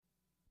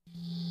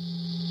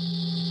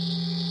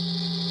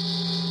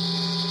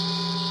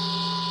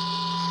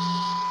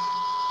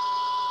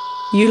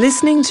You're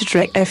listening to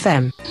Trek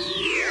FM.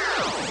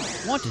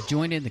 Want to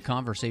join in the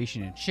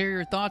conversation and share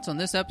your thoughts on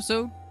this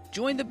episode?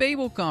 Join the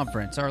Babel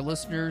Conference, our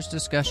listeners'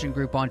 discussion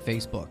group on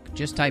Facebook.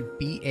 Just type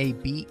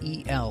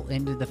BABEL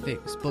into the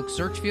Facebook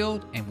search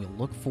field, and we'll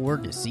look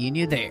forward to seeing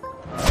you there.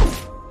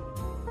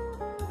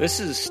 This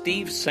is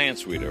Steve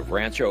Sansweet of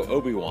Rancho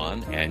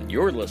Obi-Wan, and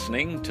you're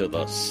listening to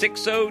the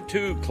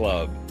 602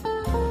 Club.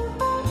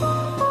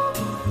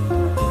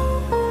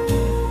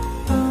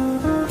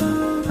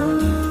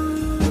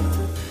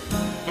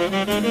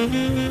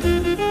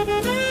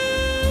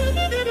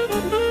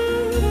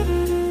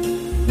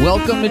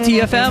 Welcome to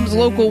TFM's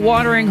Local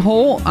Watering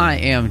Hole. I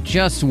am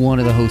just one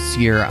of the hosts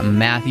here,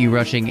 Matthew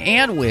Rushing,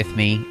 and with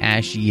me,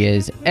 as she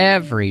is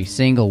every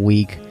single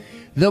week,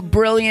 the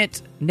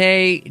brilliant,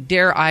 nay,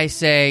 dare I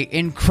say,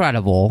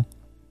 incredible,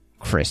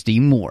 Christy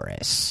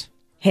Morris.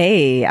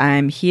 Hey,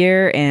 I'm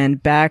here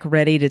and back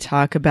ready to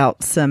talk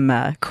about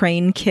some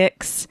crane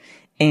kicks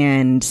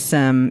and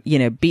some,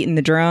 beating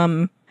the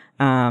drum,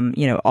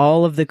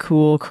 all of the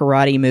cool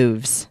karate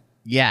moves.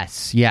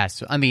 Yes.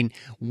 I mean,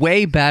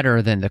 way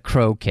better than the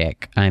crow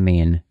kick. I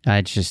mean,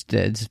 let's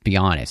be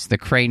honest. The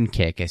crane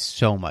kick is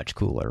so much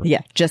cooler.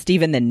 Yeah, just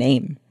even the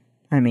name.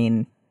 I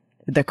mean,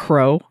 the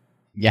crow.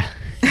 Yeah.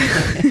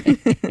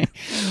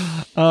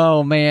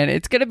 Oh, man.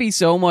 It's going to be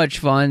so much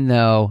fun,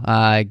 though,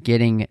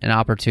 getting an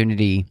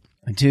opportunity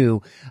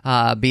to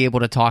be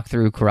able to talk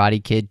through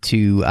Karate Kid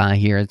 2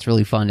 here. It's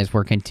really fun as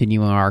we're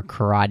continuing our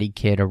Karate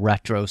Kid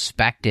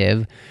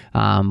retrospective,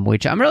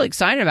 which I'm really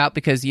excited about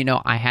because,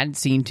 I hadn't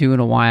seen 2 in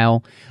a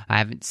while. I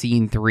haven't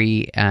seen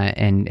 3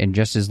 and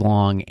just as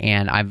long,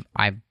 and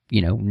I've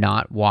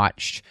not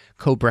watched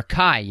Cobra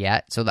Kai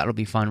yet, so that'll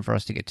be fun for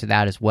us to get to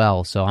that as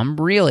well. So I'm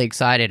really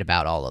excited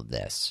about all of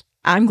this.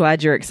 I'm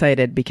glad you're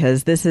excited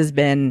because this has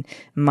been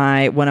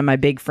one of my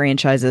big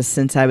franchises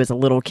since I was a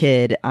little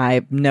kid.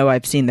 I know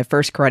I've seen the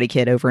first Karate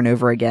Kid over and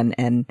over again,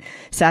 and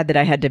sad that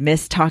I had to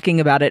miss talking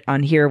about it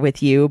on here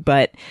with you,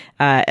 but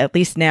at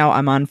least now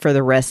I'm on for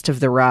the rest of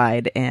the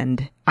ride,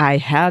 and I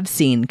have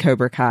seen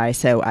Cobra Kai,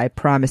 so I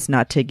promise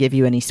not to give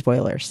you any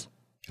spoilers.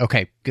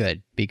 Okay,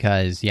 good,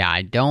 because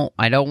I don't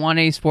want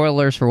any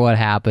spoilers for what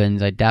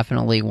happens. I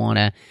definitely want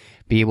to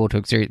be able to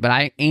experience, but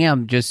I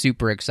am just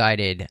super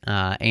excited.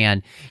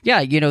 And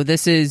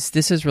this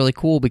is really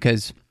cool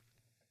because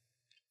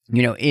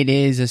it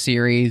is a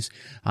series,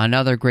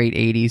 another great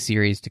 80s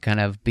series to kind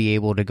of be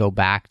able to go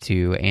back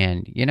to.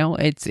 And,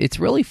 it's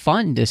really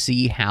fun to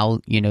see how,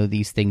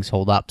 these things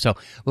hold up. So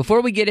before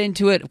we get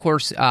into it, of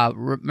course,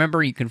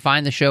 remember you can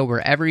find the show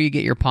wherever you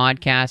get your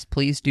podcast.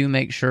 Please do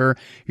make sure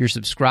you're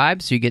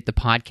subscribed so you get the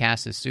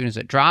podcast as soon as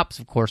it drops.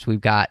 Of course,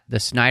 we've got the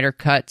Snyder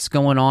Cuts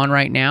going on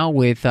right now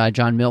with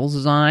John Mills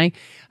and I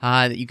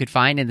that you could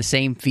find in the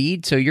same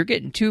feed. So you're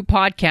getting 2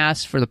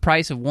 podcasts for the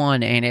price of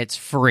 1, and it's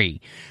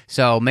free.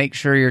 So make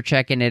sure you're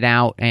checking it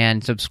out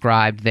and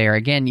subscribed there.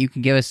 Again, you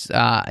can give us,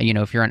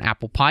 if you're on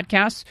Apple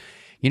Podcasts,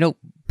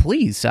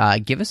 please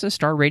give us a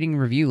star rating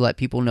review. Let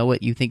people know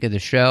what you think of the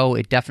show.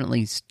 It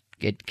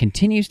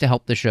continues to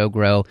help the show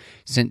grow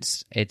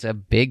since it's a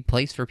big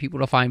place for people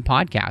to find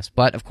podcasts.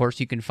 But of course,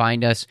 you can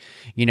find us,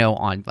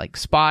 on like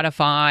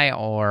Spotify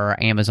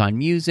or Amazon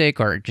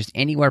Music or just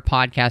anywhere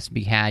podcasts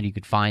be had. You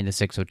could find the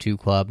 602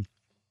 Club.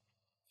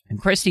 And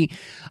Christy,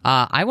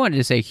 I wanted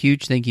to say a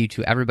huge thank you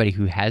to everybody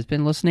who has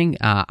been listening.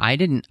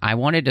 I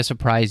wanted to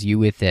surprise you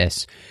with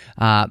this,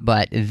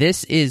 but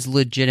this is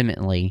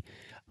legitimately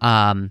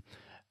not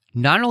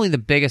only the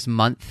biggest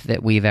month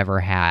that we've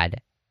ever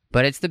had,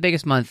 but it's the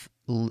biggest month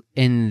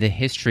in the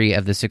history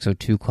of the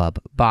 602 Club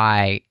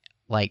by,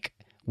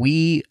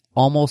 we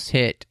almost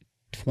hit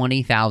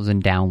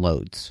 20,000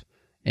 downloads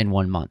in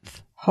 1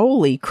 month.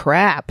 Holy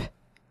crap.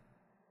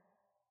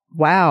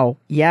 Wow.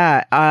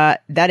 Yeah.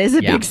 That is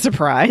a big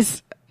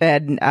surprise.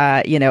 And,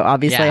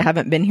 obviously I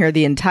haven't been here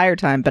the entire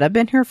time, but I've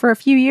been here for a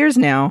few years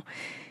now.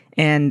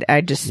 And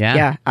I just,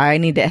 I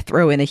need to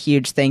throw in a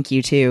huge thank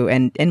you too.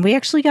 And we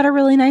actually got a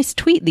really nice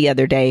tweet the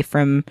other day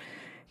from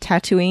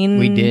Tatooine.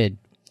 We did.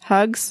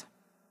 Hugs.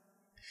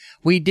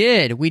 We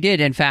did.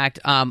 In fact,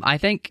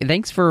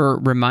 thanks for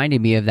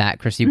reminding me of that,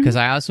 Christy, because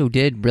I also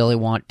did really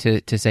want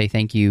to say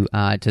thank you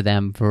to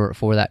them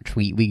for that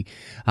tweet. We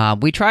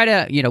try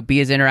to, be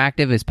as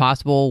interactive as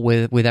possible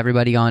with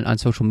everybody on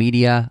social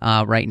media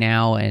right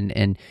now,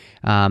 and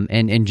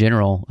in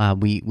general,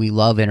 we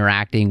love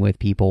interacting with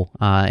people,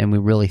 and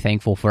we're really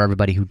thankful for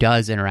everybody who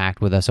does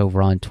interact with us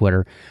over on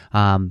Twitter.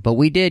 But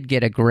we did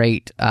get a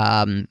great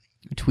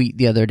tweet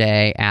the other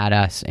day at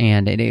us,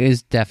 and it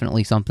is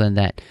definitely something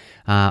that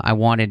I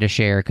wanted to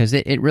share because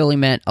it really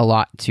meant a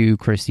lot to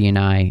Christy and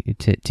I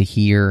to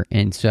hear.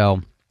 And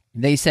so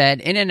they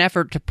said, in an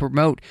effort to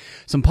promote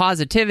some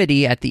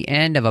positivity at the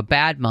end of a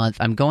bad month,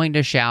 I'm going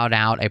to shout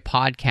out a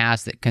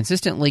podcast that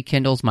consistently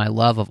kindles my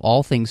love of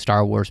all things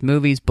Star Wars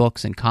movies,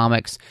 books, and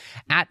comics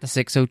at the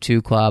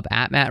 602 Club,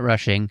 at Matt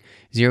Rushing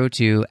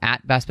 02,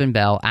 at Bespin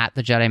Bell, at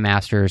the Jedi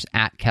Masters,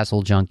 at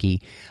Kessel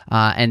Junkie.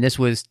 And this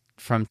was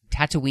from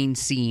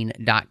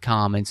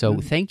TatooineScene.com. And so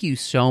thank you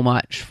so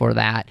much for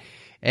that.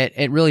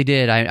 It really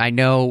did. I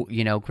know,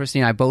 Christy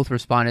and I both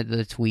responded to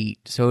the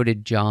tweet. So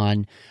did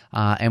John.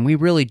 And we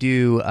really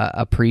do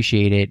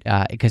appreciate it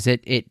because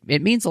it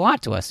means a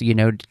lot to us,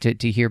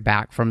 to hear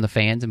back from the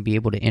fans and be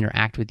able to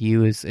interact with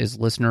you as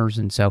listeners.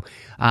 And so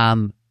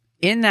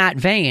in that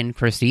vein,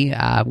 Christy,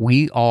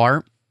 we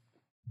are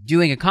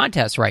doing a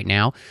contest right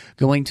now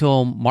going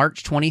till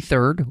March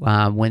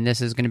 23rd when this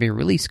is going to be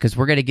released, because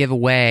we're going to give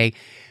away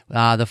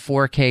the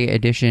 4K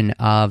edition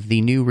of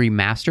the new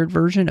remastered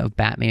version of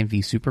Batman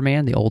v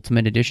Superman, the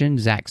Ultimate Edition.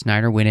 Zack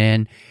Snyder went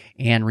in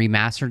and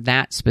remastered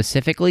that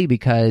specifically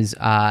because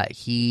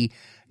he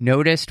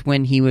noticed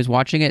when he was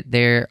watching it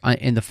there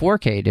in the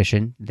 4K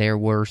edition, there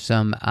were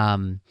some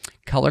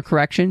color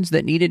corrections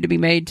that needed to be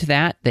made to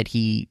that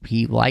he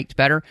liked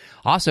better.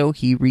 Also,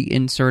 he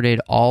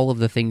reinserted all of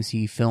the things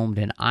he filmed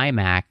in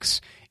IMAX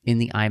in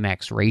the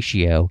IMAX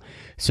ratio.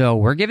 So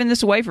we're giving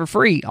this away for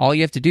free. All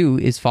you have to do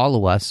is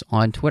follow us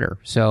on Twitter.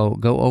 So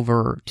go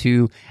over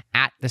to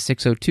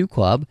 @the602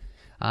 Club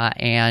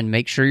and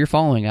make sure you're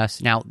following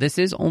us. Now, this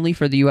is only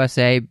for the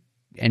USA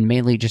and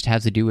mainly just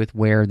has to do with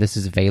where this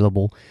is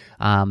available.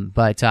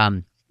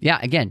 Yeah,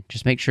 again,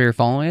 just make sure you're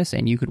following us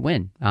and you could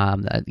win.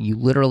 You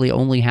literally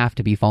only have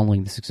to be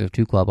following the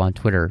 602 Club on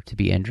Twitter to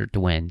be entered to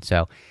win.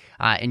 So,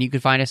 and you can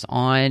find us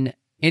on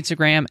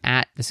Instagram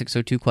at the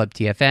 602 Club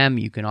TFM.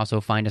 You can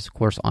also find us, of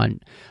course,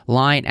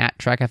 online at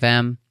Trek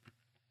FM,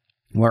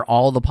 where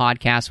all the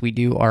podcasts we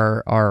do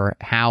are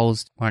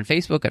housed. We're on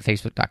Facebook at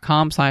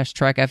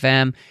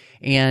facebook.com/TrekFM.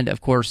 And,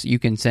 of course, you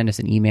can send us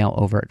an email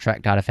over at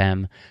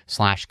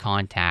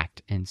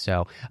trek.fm/contact. And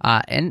so,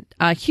 and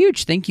a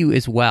huge thank you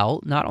as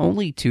well, not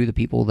only to the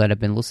people that have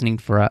been listening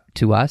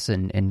to us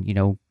and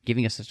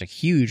giving us such a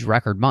huge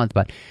record month,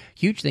 but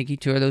huge thank you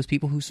to those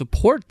people who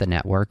support the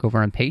network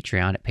over on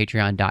Patreon at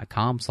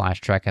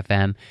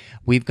patreon.com/TrekFM.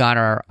 We've got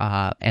our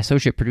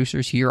associate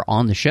producers here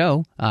on the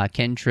show,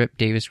 Ken Tripp,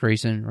 Davis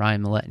Grayson,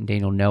 Ryan Millett, and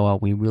Daniel Noah.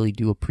 We really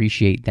do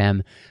appreciate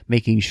them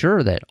making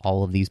sure that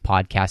all of these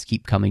podcasts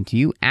keep coming to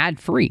you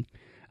ad-free.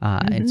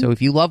 And so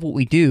if you love what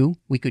we do,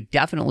 we could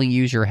definitely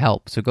use your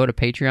help. So go to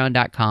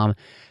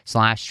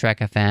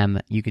patreon.com/TrekFM.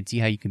 You can see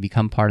how you can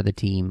become part of the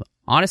team.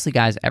 Honestly,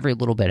 guys, every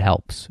little bit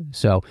helps.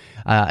 So,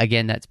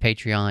 again, that's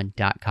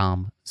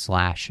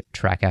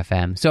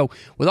patreon.com/TrekFM. So,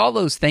 with all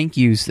those thank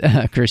yous,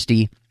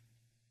 Christy,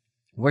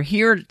 we're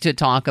here to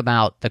talk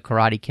about The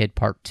Karate Kid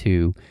Part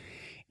 2.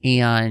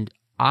 And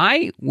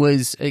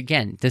this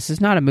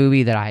is not a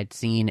movie that I had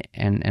seen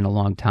in a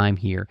long time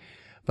here,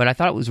 but I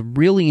thought it was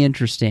really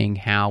interesting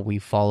how we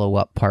follow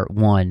up Part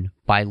 1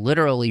 by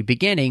literally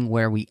beginning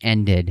where we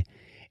ended.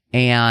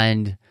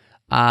 And,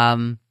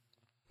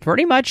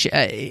 pretty much,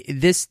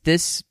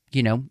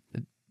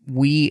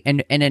 we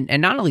and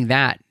not only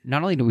that,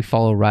 not only do we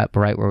follow right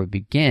where we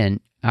begin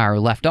or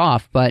left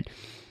off, but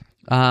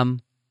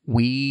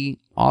we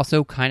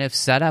also kind of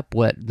set up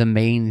what the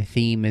main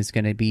theme is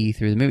going to be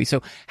through the movie.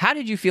 So, how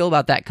did you feel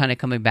about that kind of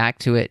coming back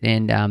to it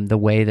and the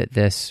way that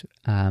this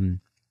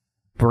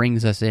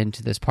brings us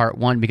into this Part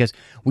 1? Because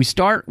we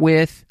start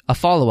with a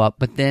follow up,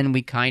 but then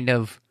we kind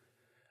of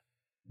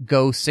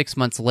go 6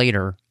 months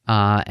later,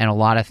 and a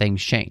lot of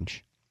things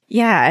change.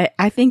 Yeah,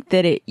 I think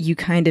that you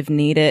kind of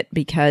need it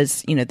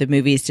because, the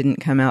movies didn't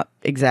come out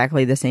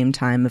exactly the same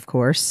time, of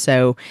course.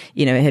 So,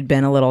 it had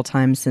been a little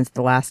time since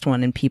the last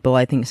one, and people,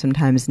 I think,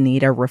 sometimes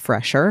need a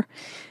refresher.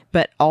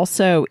 But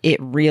also,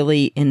 it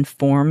really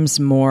informs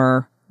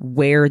more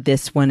where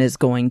this one is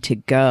going to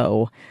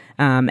go.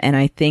 And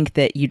I think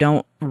that you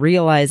don't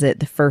realize it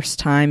the first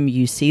time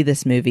you see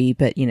this movie,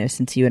 but,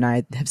 since you and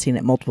I have seen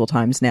it multiple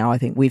times now, I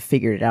think we've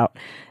figured it out.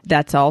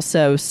 That's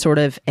also sort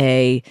of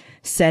a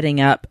setting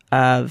up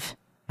of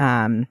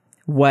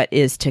what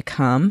is to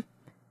come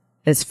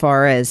as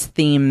far as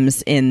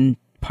themes in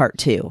Part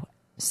 2.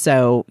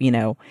 So,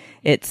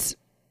 it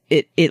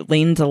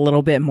leans a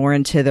little bit more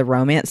into the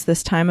romance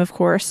this time, of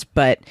course,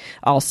 but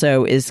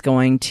also is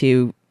going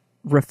to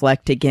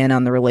reflect again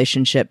on the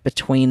relationship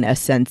between a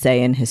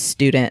sensei and his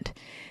student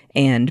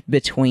and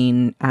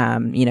between,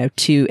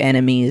 two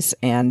enemies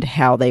and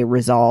how they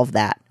resolve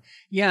that.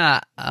 Yeah.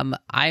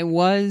 It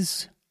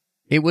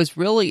was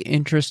really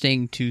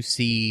interesting to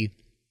see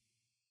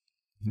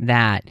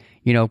that,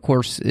 of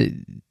course,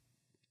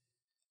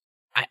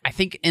 I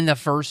think in the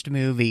first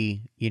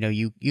movie,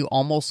 you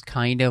almost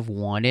kind of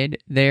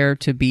wanted there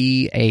to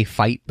be a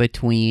fight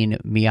between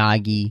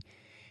Miyagi,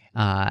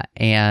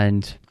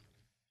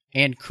 and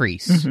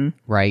Kreese,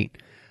 right?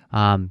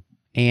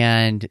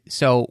 And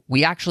so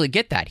we actually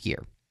get that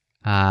here,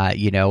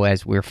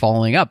 as we're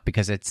following up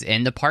because it's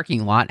in the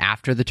parking lot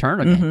after the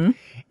tournament.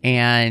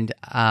 And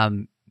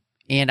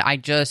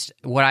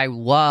what I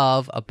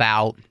love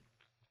about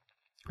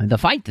the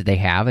fight that they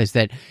have is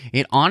that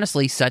it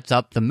honestly sets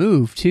up the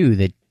move too,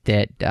 that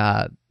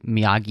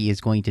Miyagi is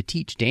going to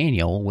teach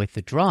Daniel with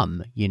the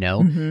drum,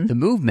 The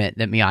movement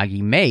that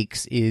Miyagi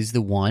makes is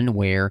the one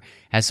where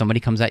as somebody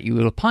comes at you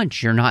with a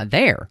punch, you're not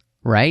there,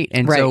 right?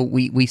 And so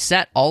we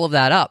set all of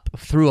that up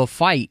through a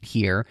fight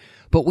here,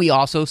 but we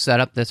also set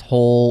up this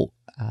whole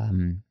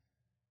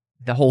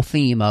the whole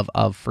theme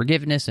of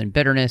forgiveness and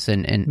bitterness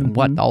and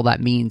what all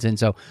that means. And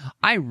so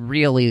I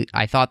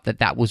thought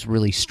that was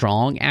really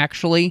strong,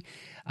 actually.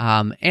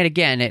 And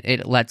again,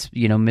 it lets,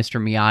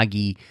 Mr.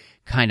 Miyagi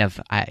kind of,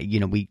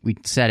 we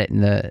said it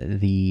in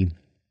the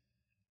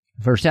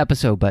first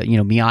episode, but,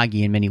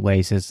 Miyagi in many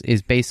ways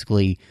is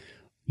basically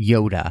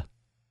Yoda.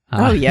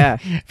 Oh, yeah.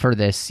 For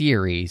this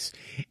series.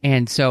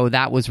 And so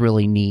that was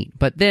really neat.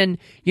 But then,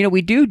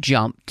 we do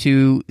jump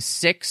to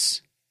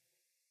 6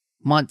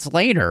 months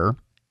later,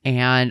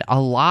 and a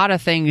lot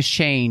of things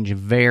change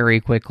very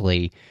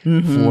quickly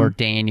for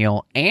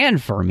Daniel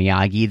and for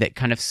Miyagi that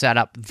kind of set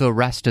up the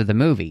rest of the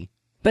movie.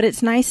 But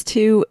it's nice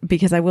too,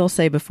 because I will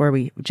say before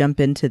we jump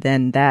into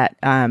then that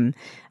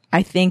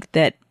I think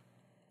that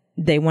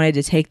they wanted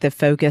to take the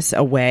focus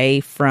away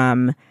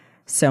from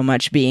so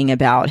much being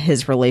about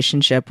his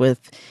relationship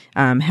with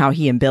how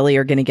he and Billy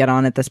are going to get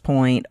on at this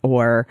point,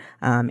 or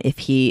if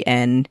he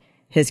and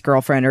his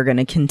girlfriend are going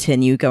to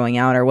continue going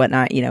out or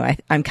whatnot.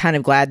 I'm kind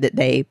of glad that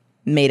they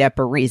made up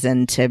a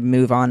reason to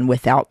move on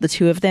without the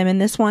two of them in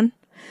this one,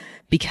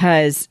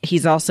 because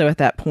he's also at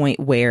that point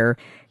where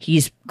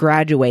he's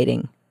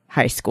graduating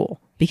high school,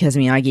 because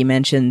Miyagi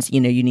mentions, you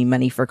need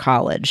money for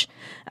college.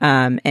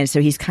 And so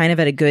he's kind of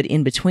at a good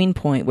in-between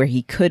point where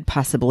he could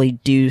possibly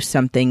do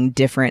something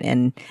different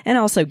and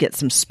also get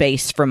some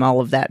space from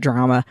all of that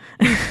drama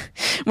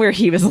where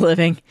he was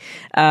living.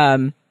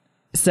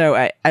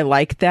 So I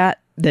like that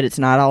it's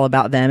not all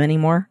about them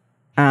anymore.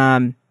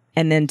 And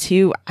then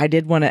too, I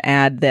did want to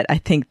add that I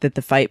think that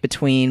the fight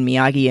between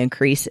Miyagi and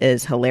Kreese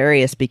is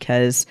hilarious,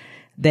 because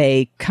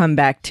they come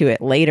back to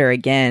it later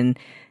again.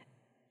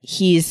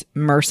 He's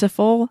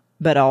merciful,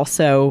 but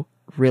also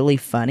really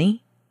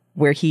funny,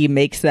 where he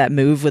makes that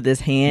move with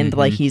his hand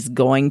like he's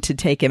going to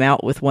take him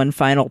out with one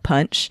final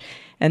punch,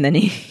 and then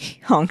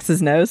he honks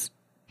his nose.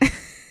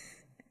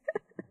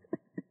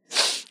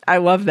 I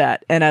love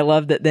that. And I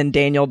love that then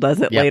Daniel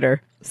does it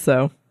later.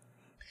 So...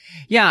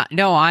 Yeah,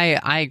 no,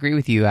 I agree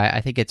with you.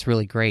 I think it's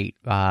really great.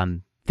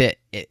 Again,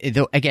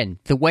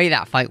 the way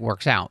that fight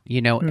works out,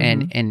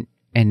 and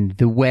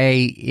the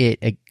way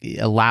it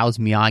allows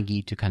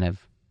Miyagi to kind of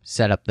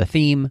set up the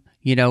theme,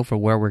 for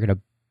where we're going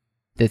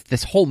to,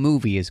 this whole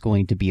movie is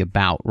going to be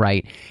about,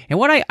 right? And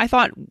what I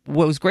thought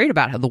what was great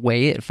about the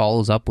way it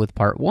follows up with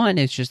part one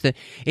is just that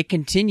it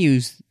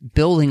continues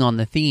building on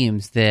the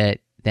themes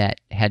that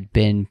had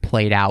been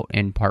played out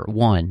in part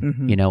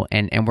one,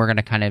 and we're going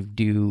to kind of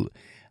do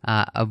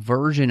a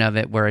version of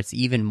it where it's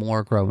even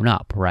more grown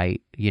up,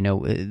 right?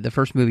 The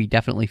first movie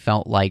definitely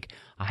felt like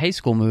a high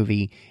school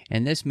movie,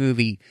 and this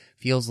movie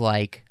feels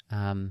like,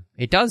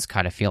 it does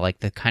kind of feel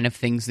like the kind of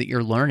things that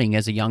you're learning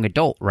as a young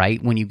adult,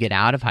 right? When you get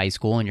out of high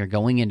school and you're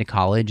going into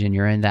college and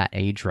you're in that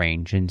age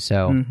range. And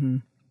so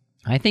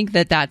I think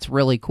that that's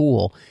really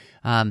cool.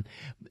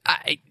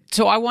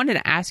 So I wanted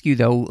to ask you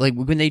though, like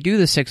when they do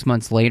the 6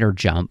 months later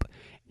jump,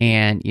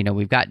 and,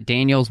 we've got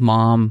Daniel's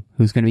mom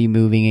who's going to be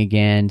moving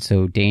again.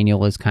 So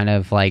Daniel is kind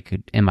of like,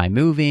 am I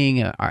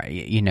moving?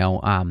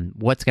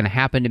 What's going to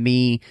happen to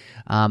me?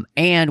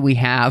 And we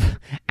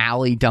have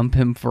Allie dump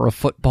him for a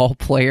football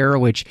player,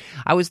 which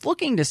I was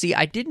looking to see.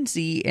 I didn't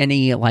see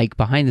any like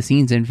behind the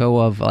scenes info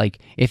of like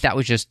if that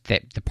was just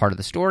the part of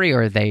the story,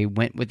 or they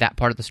went with that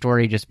part of the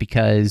story just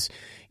because,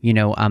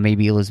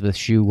 maybe Elizabeth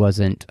Shue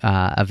wasn't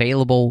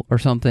available or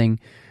something.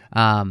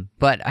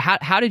 But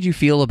how did you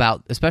feel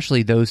about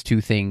especially those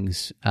two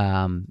things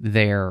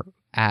there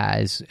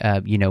as,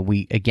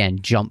 we again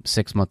jump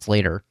 6 months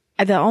later?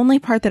 The only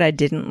part that I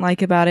didn't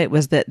like about it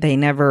was that they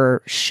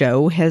never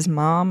show his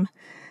mom.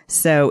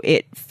 So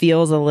it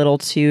feels a little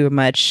too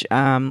much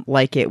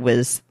like it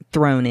was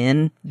thrown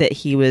in that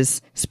he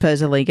was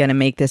supposedly going to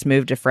make this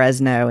move to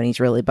Fresno and he's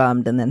really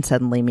bummed. And then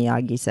suddenly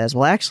Miyagi says,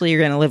 well, actually, you're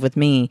going to live with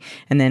me.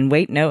 And then,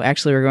 wait, no,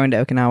 actually, we're going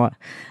to Okinawa.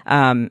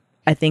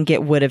 I think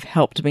it would have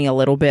helped me a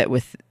little bit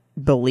with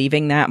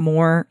believing that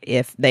more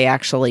if they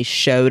actually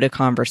showed a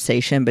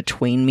conversation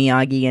between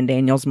Miyagi and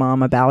Daniel's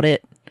mom about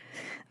it.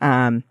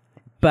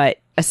 But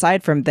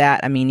aside from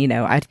that, I mean,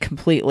 I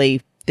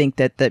completely think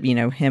that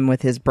him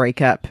with his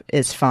breakup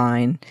is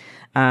fine.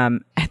 I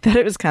thought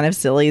it was kind of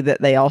silly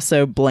that they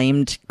also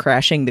blamed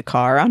crashing the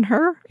car on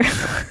her.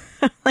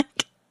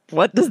 Like,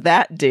 what does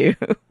that do?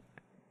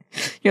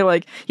 You're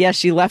like, yeah,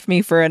 she left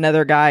me for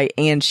another guy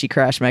and she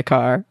crashed my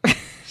car.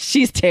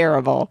 She's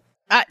terrible.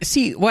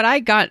 See, what I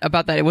got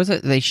about that, it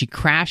wasn't that she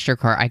crashed her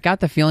car. I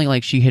got the feeling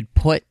like she had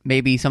put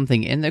maybe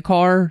something in the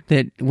car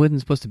that wasn't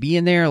supposed to be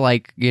in there.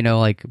 Like,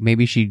 like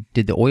maybe she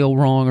did the oil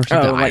wrong or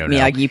something. Oh, like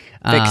Miyagi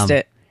fixed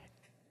it.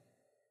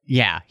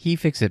 Yeah, he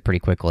fixed it pretty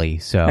quickly.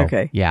 So,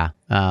 okay. Yeah.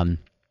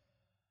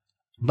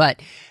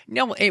 But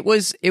no, it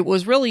was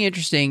really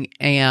interesting.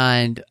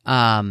 And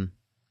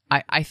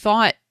I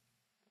thought,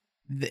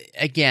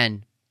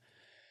 again,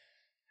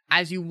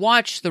 as you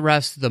watch the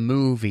rest of the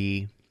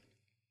movie,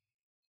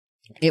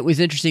 it was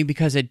interesting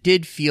because it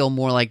did feel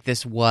more like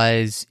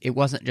it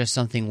wasn't just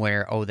something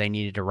where, they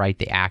needed to write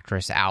the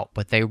actress out,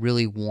 but they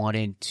really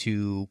wanted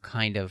to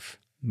kind of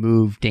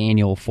move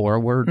Daniel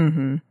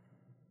forward.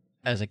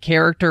 as a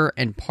character,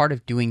 and part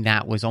of doing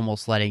that was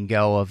almost letting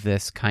go of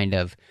this kind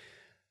of,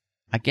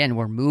 again,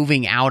 we're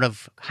moving out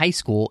of high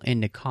school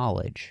into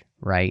college,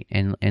 right?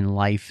 And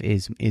life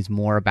is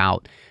more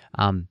about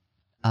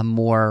a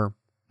more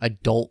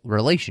adult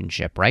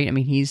relationship, right? I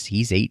mean,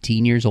 he's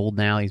 18 years old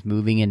now. He's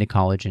moving into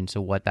college, and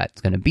so what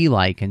that's going to be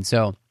like. And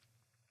so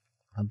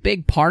a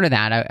big part of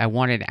that, I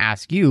wanted to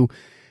ask you,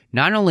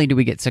 not only do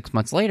we get 6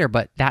 months later,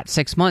 but that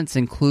 6 months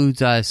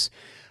includes us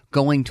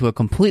going to a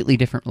completely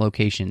different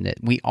location, that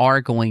we are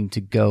going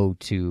to go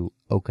to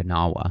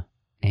Okinawa.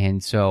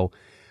 And so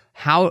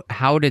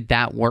how did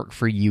that work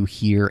for you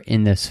here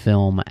in this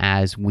film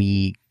as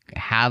we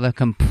have a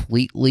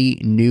completely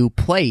new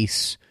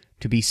place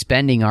to be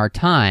spending our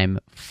time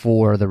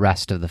for the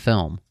rest of the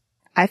film?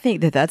 I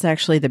think that that's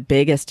actually the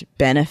biggest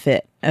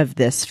benefit of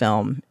this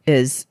film,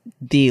 is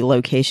the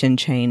location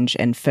change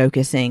and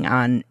focusing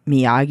on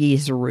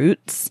Miyagi's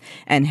roots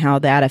and how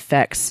that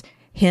affects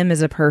him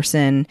as a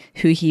person,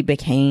 who he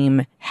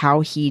became, how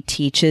he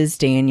teaches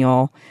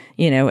Daniel,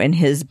 and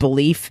his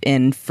belief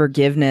in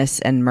forgiveness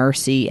and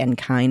mercy and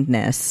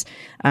kindness,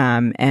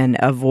 and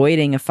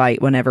avoiding a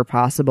fight whenever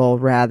possible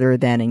rather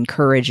than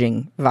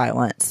encouraging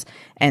violence.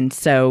 And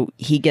so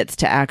he gets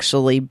to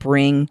actually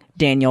bring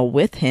Daniel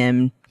with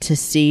him to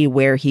see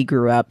where he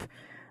grew up,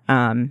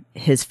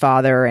 his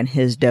father and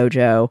his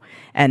dojo,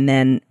 and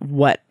then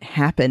what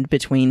happened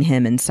between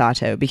him and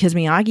Sato. Because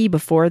Miyagi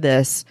before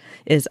this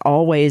is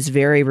always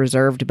very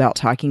reserved about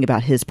talking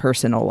about his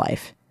personal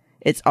life.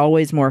 It's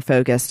always more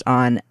focused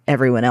on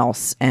everyone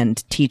else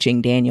and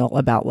teaching Daniel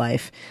about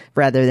life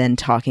rather than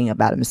talking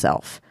about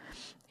himself.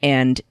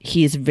 And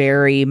he's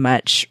very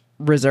much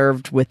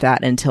reserved with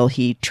that until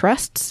he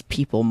trusts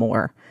people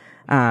more.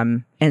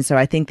 And so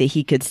I think that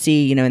he could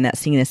see, in that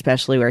scene,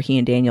 especially where he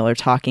and Daniel are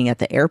talking at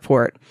the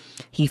airport,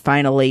 he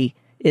finally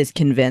is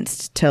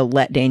convinced to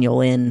let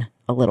Daniel in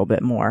a little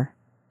bit more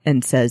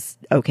and says,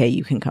 okay,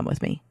 you can come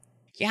with me.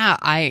 Yeah,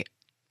 I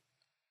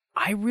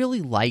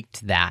really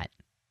liked that.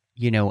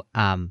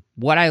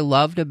 What I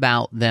loved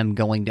about them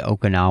going to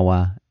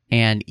Okinawa,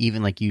 and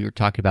even like you were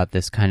talking about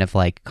this kind of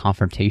like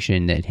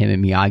confrontation that him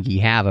and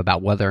Miyagi have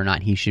about whether or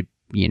not he should,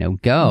 go.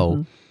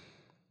 Mm-hmm.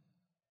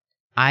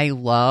 I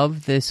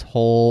love this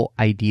whole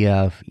idea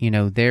of,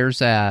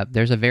 there's a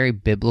very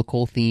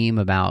biblical theme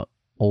about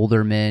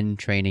older men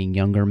training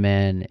younger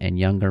men and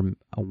younger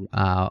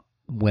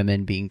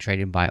women being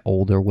trained by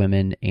older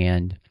women.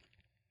 And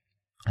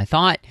I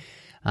thought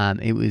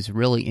it was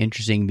really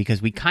interesting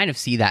because we kind of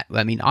see that.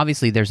 I mean,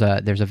 obviously there's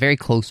a very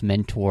close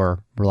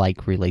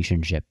mentor-like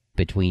relationship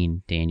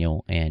between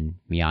Daniel and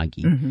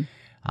Miyagi. Mm-hmm.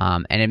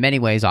 And in many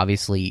ways,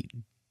 obviously,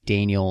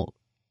 Daniel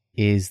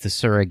is the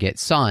surrogate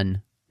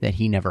son that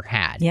he never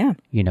had. Yeah.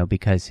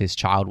 Because his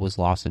child was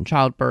lost in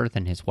childbirth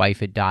and his wife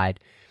had died,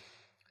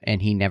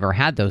 and he never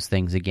had those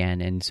things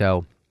again. And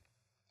so,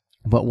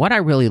 but what I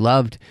really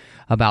loved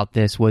about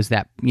this was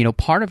that,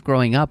 part of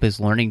growing up is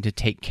learning to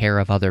take care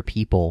of other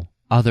people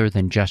other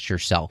than just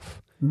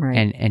yourself.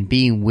 Right. And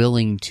being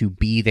willing to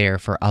be there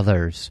for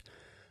others.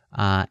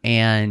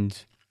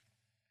 And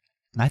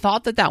I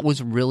thought that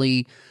was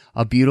really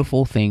a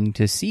beautiful thing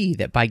to see,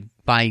 that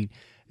by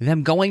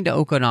them going to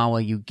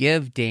Okinawa, you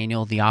give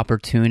Daniel the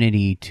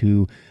opportunity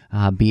to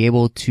be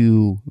able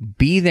to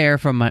be there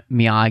for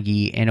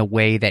Miyagi in a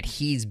way that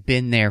he's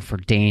been there for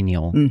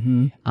Daniel,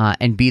 mm-hmm.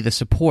 And be the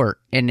support.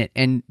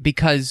 And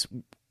because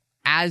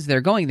as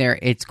they're going there,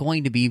 it's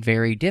going to be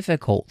very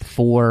difficult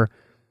for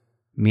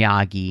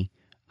Miyagi.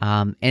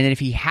 And if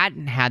he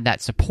hadn't had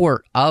that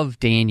support of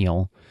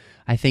Daniel,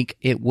 I think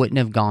it wouldn't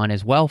have gone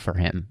as well for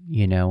him,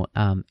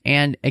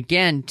 and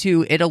again,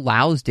 too, it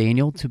allows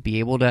Daniel to be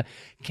able to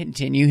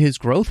continue his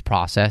growth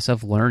process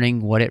of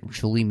learning what it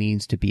truly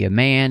means to be a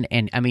man.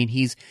 And I mean,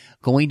 he's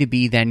going to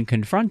be then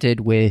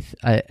confronted with,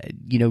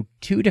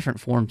 two different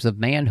forms of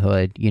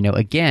manhood.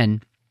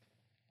 Again,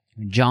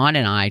 John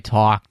and I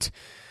talked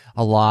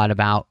a lot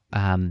about,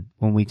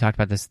 when we talked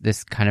about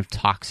this kind of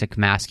toxic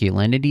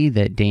masculinity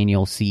that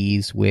Daniel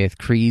sees with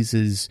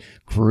Kreese's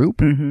group.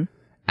 Mm-hmm.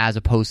 As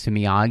opposed to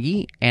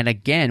Miyagi. And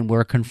again,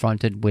 we're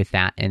confronted with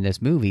that in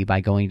this movie by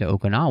going to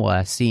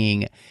Okinawa,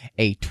 seeing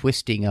a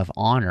twisting of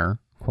honor,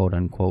 quote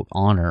unquote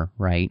honor,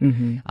 right?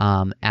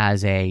 Mm-hmm.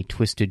 As a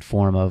twisted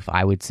form of,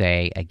 I would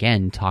say,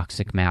 again,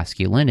 toxic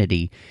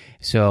masculinity.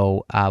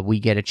 So we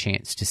get a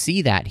chance to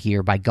see that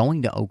here by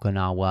going to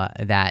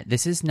Okinawa, that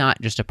this is not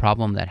just a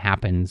problem that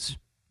happens,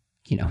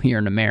 here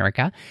in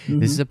America.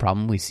 Mm-hmm. This is a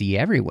problem we see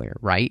everywhere,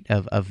 right?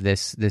 Of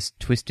this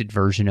twisted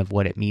version of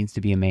what it means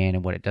to be a man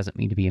and what it doesn't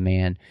mean to be a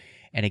man.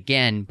 And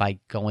again, by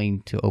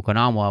going to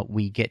Okinawa,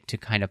 we get to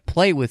kind of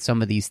play with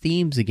some of these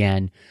themes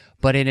again,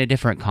 but in a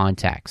different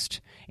context.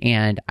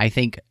 And I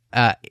think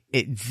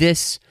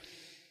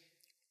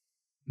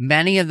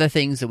many of the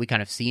things that we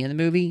kind of see in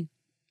the movie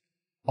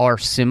are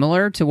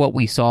similar to what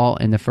we saw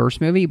in the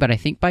first movie, but I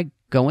think by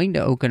going to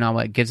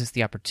Okinawa, it gives us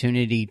the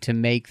opportunity to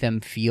make them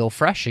feel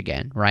fresh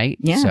again, right?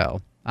 Yeah.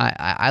 So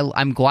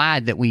I'm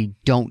glad that we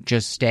don't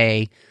just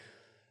stay,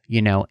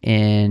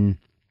 in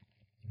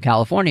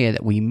California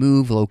that we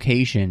move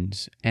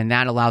locations, and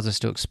that allows us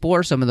to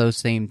explore some of those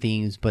same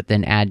themes, but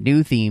then add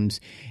new themes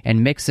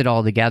and mix it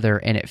all together,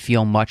 and it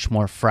feel much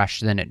more fresh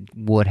than it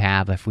would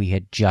have if we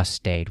had just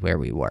stayed where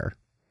we were.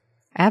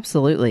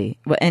 Absolutely.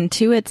 And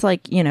two, it's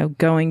like, you know,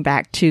 going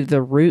back to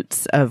the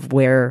roots of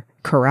where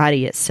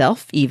karate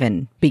itself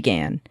even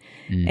began.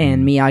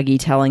 And Miyagi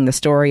telling the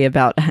story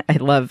about, I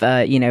love,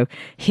 you know,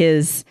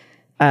 his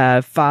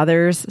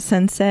father's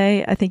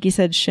sensei, I think he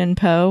said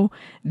Shinpo,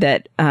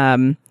 that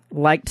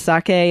liked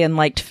sake and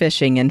liked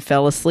fishing and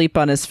fell asleep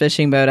on his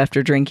fishing boat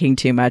after drinking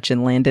too much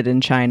and landed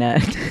in China.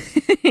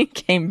 He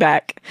came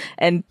back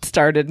and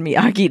started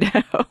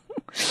Miyagi-Do.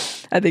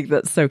 I think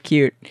that's so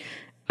cute.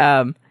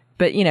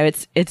 But, you know,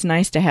 it's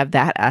nice to have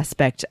that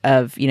aspect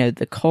of, you know,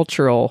 the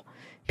cultural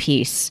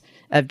piece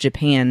of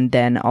Japan,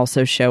 then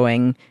also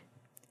showing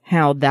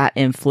how that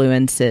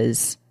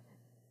influences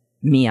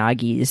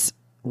Miyagi's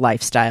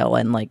lifestyle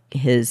and like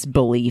his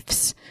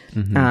beliefs.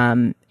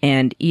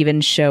 And even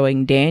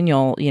showing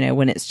Daniel, you know,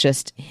 when it's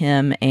just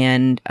him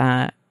and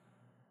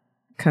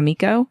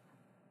Kamiko.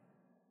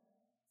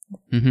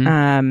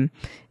 The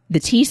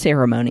tea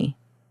ceremony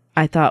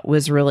I thought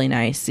was really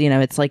nice. You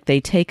know, it's like they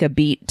take a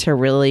beat to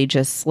really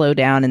just slow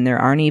down and there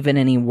aren't even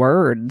any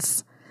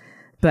words,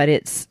 but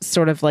it's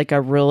sort of like a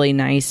really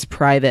nice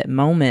private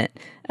moment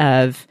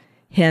of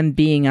him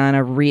being on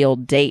a real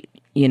date,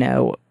 you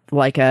know,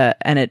 like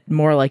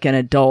more like an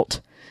adult,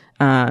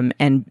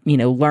 and, you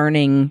know,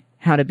 learning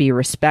how to be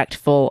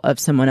respectful of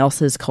someone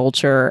else's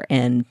culture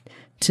and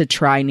to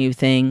try new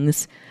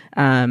things.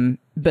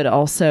 But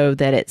also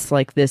that it's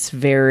like this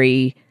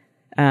very,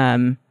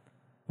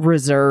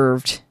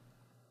 reserved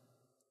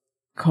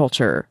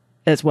culture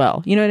as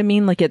well. You know what I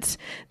mean? Like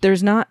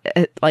there's not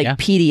like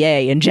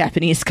PDA in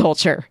Japanese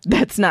culture.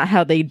 That's not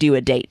how they do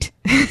a date,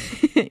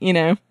 you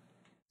know?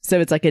 So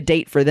it's like a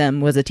date for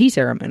them was a tea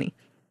ceremony.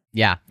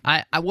 Yeah.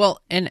 I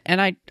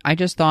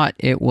just thought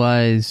it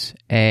was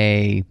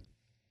it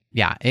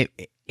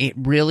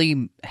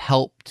really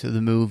helped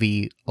the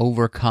movie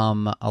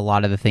overcome a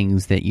lot of the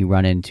things that you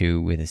run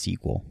into with a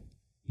sequel.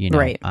 You know,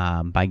 right.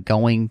 By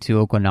going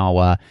to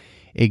Okinawa,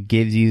 it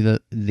gives you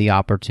the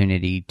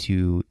opportunity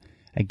to,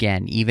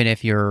 again, even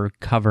if you're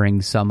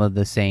covering some of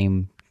the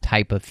same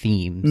type of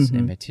themes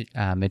and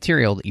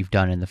material that you've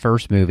done in the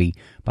first movie,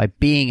 by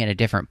being in a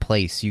different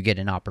place, you get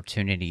an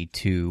opportunity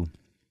to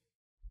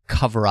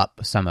cover up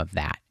some of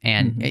that.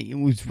 And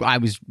I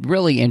was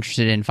really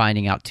interested in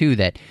finding out too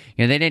that,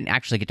 you know, they didn't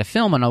actually get to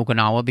film on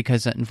Okinawa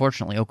because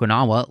unfortunately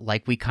Okinawa,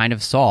 like we kind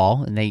of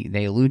saw, and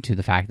they allude to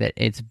the fact that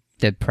it's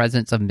the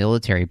presence of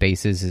military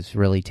bases is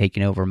really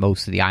taking over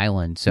most of the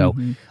island. So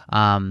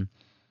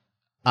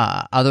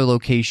other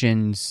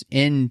locations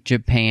in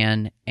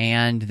Japan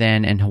and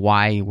then in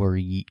Hawaii were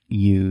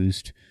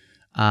used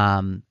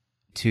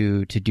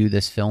to do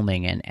this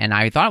filming. And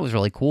I thought it was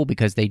really cool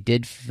because they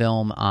did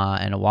film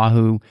in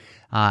Oahu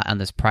on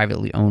this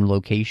privately owned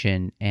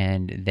location,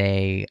 and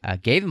they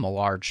gave them a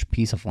large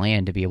piece of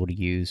land to be able to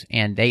use.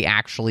 And they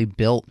actually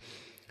built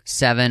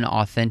 7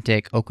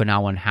 authentic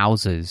Okinawan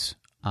houses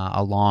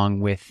along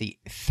with the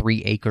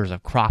 3 acres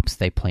of crops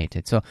they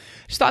planted. So I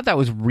just thought that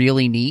was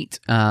really neat.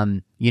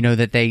 You know,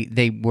 that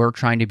they were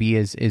trying to be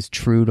as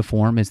true to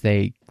form as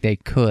they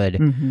could.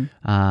 And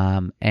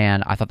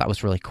I thought that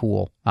was really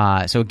cool.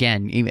 So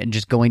again, even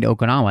just going to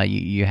Okinawa,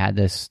 you had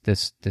this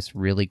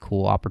really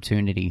cool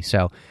opportunity.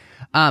 So,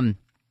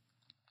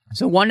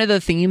 so one of the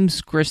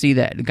themes, Chrissy,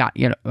 that got,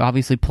 you know,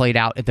 obviously played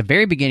out at the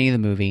very beginning of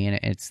the movie, and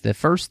it's the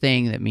first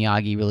thing that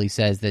Miyagi really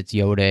says that's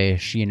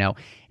Yoda-ish, you know,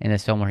 in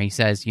this film, where he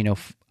says, you know,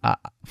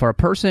 for a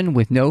person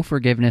with no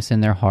forgiveness in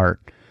their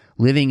heart,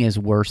 living is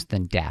worse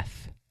than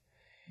death.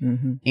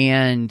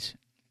 And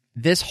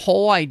this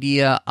whole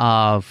idea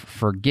of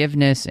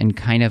forgiveness and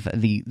kind of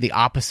the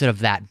opposite of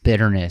that,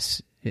 bitterness,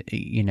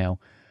 you know,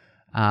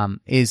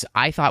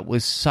 I thought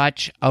was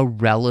such a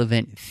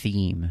relevant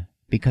theme,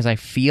 because I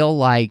feel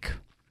like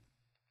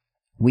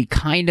we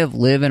kind of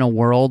live in a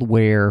world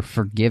where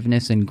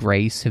forgiveness and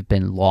grace have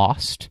been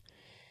lost.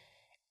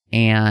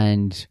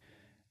 And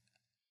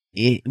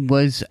it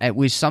was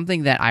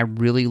something that I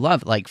really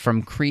loved, like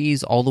from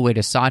Kreese all the way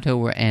to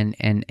Sato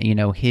and you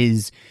know,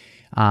 his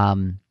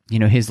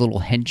little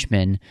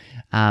henchmen.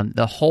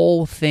 The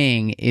whole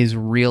thing is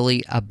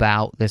really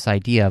about this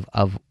idea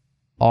of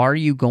are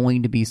you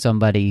going to be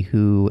somebody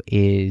who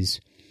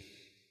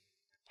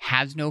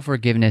has no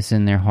forgiveness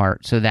in their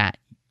heart, so that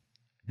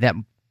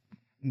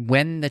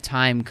when the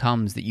time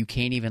comes that you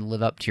can't even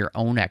live up to your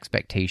own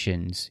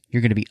expectations,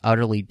 you're going to be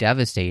utterly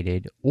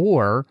devastated?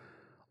 Or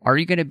are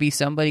you going to be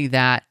somebody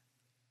that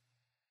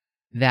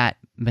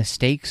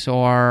mistakes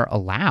are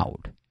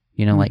allowed?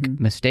 You know, like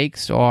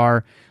mistakes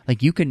are,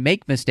 like, you can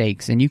make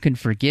mistakes and you can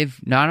forgive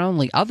not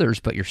only others,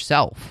 but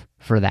yourself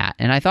for that.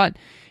 And I thought,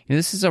 you know,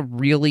 this is a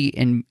really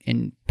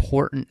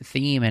important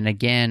theme. And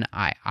again,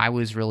 I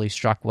was really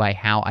struck by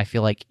how I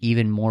feel like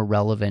even more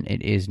relevant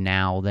it is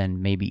now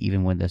than maybe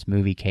even when this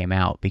movie came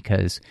out,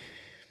 because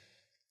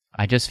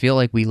I just feel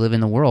like we live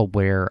in the world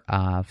where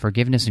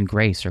forgiveness and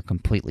grace are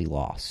completely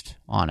lost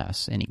on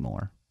us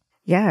anymore.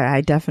 Yeah,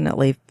 I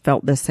definitely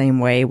felt the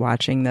same way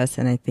watching this.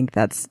 And I think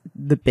that's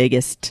the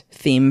biggest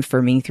theme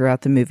for me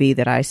throughout the movie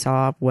that I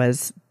saw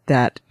was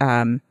that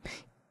I've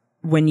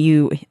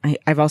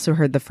also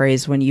heard the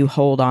phrase, when you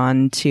hold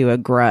on to a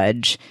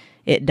grudge,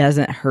 it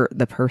doesn't hurt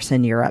the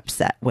person you're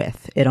upset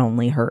with. It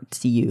only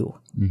hurts you.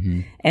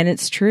 Mm-hmm. And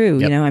it's true.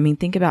 Yep. You know, I mean,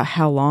 think about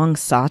how long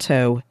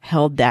Sato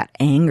held that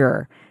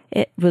anger.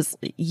 It was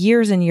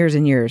years and years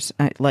and years,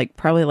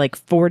 probably like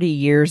 40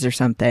 years or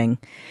something.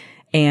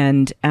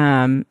 And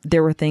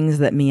there were things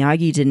that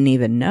Miyagi didn't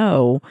even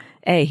know.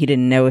 He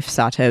didn't know if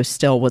Sato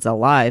still was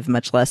alive,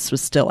 much less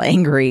was still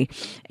angry,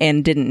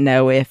 and didn't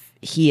know if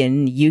he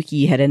and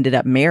Yuki had ended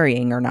up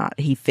marrying or not.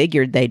 He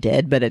figured they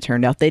did, but it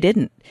turned out they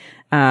didn't.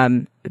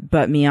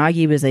 But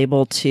Miyagi was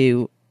able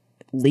to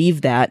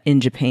leave that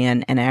in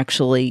Japan and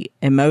actually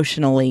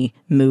emotionally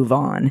move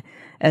on,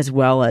 as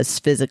well as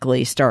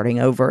physically starting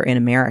over in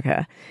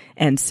America.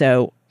 And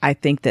so I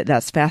think that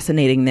that's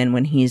fascinating then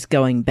when he's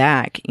going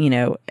back, you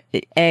know,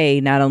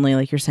 not only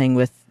like you're saying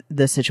with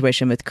the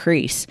situation with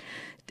Kreese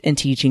and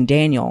teaching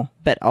Daniel,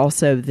 but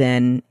also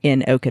then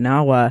in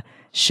Okinawa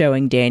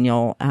showing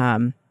Daniel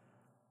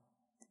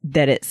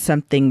that it's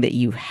something that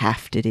you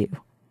have to do,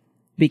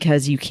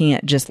 because you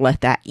can't just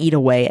let that eat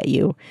away at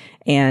you,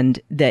 and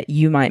that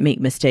you might make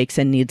mistakes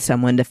and need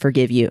someone to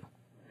forgive you.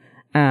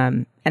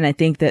 And I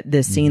think that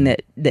the scene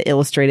that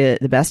illustrated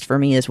it the best for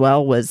me as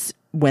well was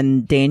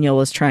when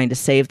Daniel is trying to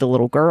save the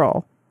little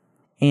girl,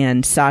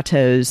 and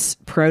Sato's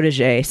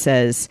protege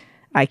says,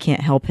 I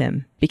can't help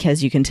him,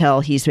 because you can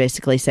tell he's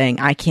basically saying,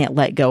 I can't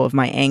let go of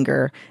my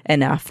anger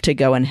enough to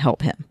go and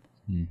help him.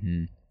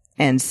 Mm-hmm.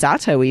 And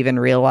Sato even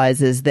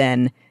realizes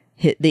then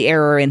the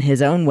error in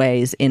his own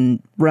ways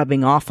in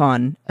rubbing off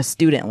on a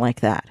student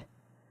like that,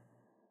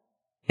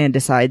 and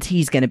decides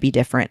he's going to be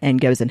different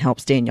and goes and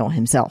helps Daniel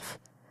himself.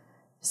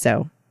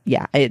 So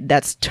yeah,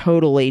 that's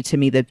totally, to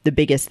me, the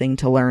biggest thing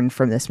to learn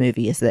from this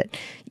movie is that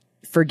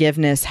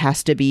forgiveness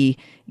has to be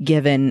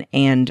given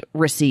and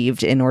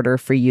received in order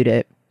for you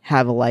to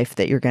have a life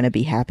that you're going to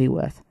be happy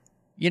with.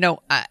 You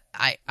know,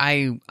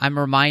 I'm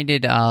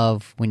reminded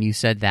of when you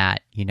said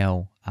that, you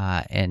know,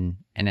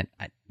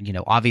 you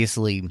know,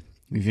 obviously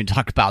we've even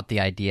talked about the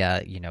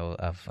idea, you know,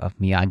 of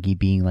Miyagi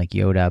being like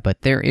Yoda,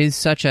 but there is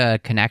such a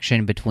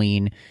connection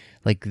between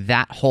like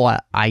that whole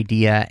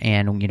idea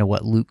and, you know,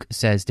 what Luke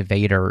says to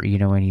Vader, you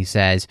know, when he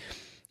says,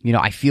 you know,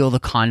 I feel the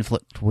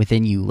conflict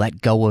within you,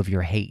 let go of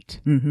your hate,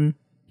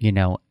 you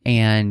know,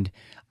 and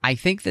I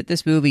think that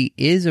this movie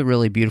is a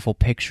really beautiful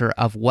picture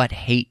of what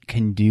hate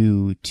can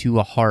do to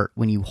a heart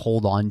when you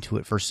hold on to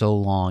it for so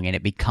long and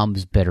it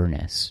becomes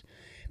bitterness.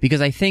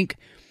 Because I think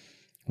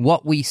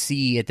what we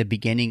see at the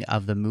beginning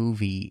of the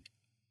movie,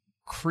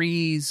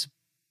 Kreese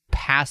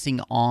passing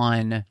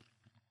on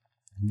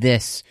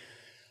this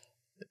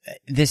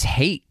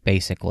hate,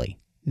 basically.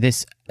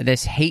 This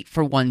hate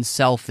for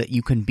oneself that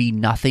you can be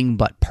nothing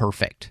but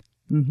perfect,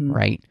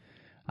 right?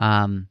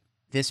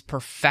 This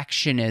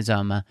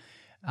perfectionism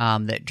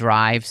that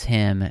drives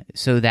him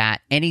so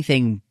that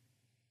anything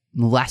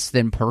less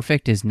than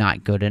perfect is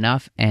not good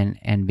enough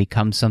and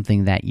becomes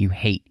something that you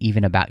hate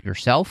even about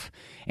yourself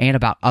and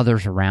about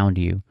others around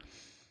you.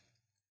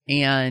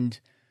 And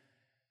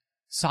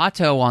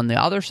Sato, on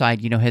the other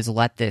side, you know, has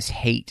let this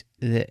hate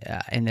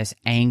and this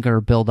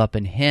anger build up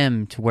in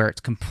him to where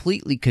it's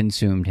completely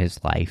consumed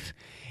his life.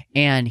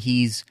 And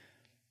he's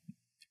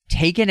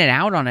taken it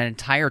out on an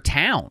entire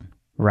town,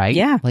 right?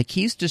 Yeah. Like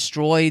he's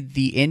destroyed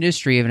the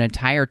industry of an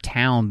entire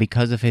town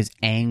because of his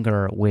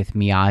anger with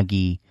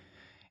Miyagi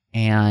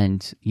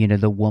and, you know,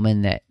 the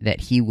woman that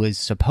he was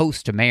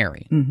supposed to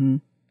marry. Mm-hmm.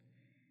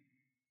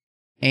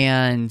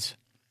 And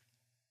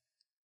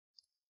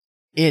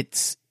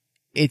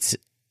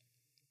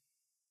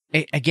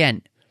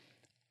again,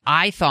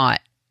 I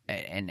thought,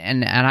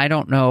 and I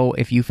don't know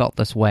if you felt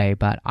this way,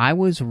 but I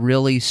was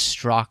really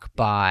struck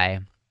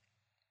by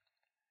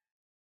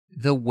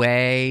the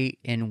way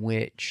in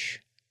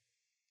which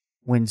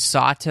when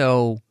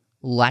Sato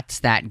lets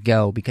that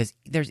go, because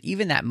there's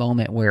even that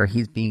moment where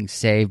he's being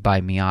saved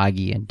by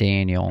Miyagi and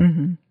Daniel,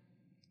 and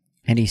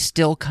he's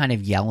still kind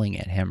of yelling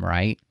at him,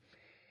 right?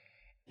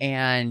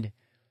 And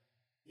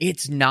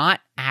it's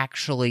not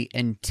actually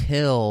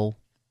until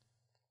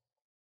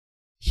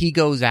he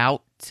goes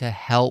out to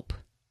help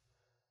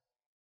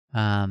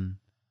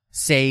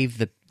save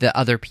the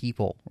other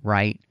people,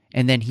 right?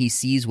 And then he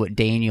sees what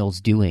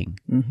Daniel's doing.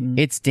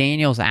 It's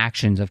Daniel's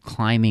actions of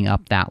climbing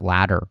up that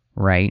ladder,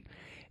 right,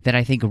 that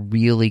I think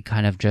really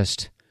kind of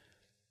just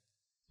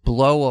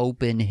blow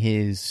open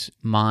his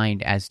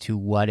mind as to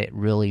what it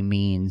really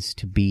means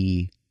to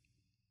be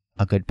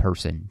a good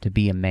person, to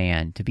be a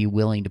man, to be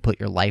willing to put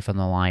your life on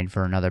the line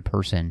for another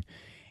person.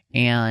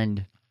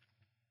 And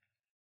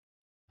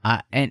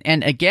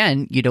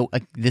again, you know,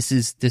 this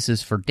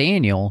is for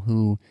Daniel,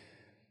 who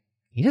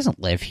he doesn't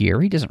live here.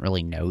 He doesn't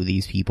really know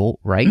these people,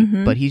 right?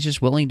 But he's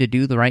just willing to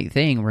do the right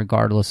thing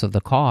regardless of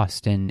the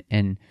cost. And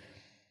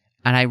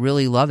I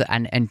really love it.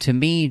 And to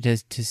me, to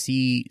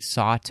see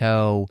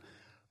Sato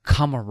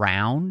come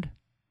around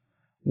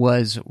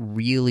was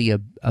really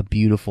a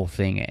beautiful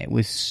thing. It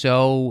was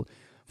so,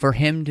 for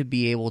him to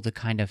be able to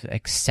kind of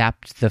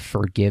accept the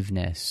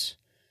forgiveness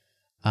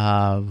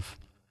of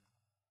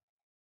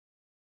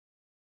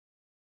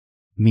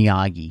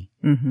Miyagi,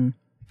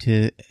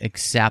 to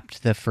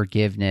accept the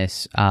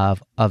forgiveness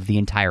of the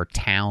entire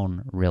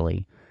town,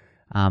 really,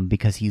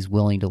 because he's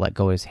willing to let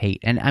go of his hate.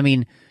 And I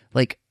mean,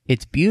 like,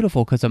 it's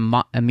beautiful because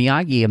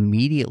Miyagi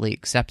immediately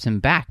accepts him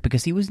back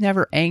because he was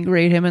never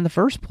angry at him in the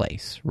first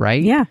place,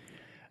 right? Yeah.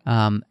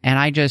 And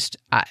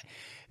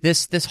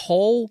this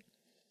whole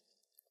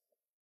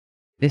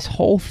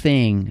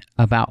thing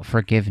about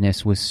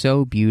forgiveness was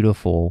so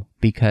beautiful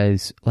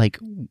because, like,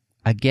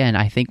 again,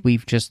 I think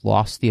we've just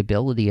lost the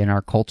ability in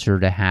our culture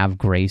to have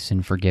grace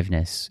and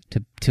forgiveness,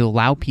 to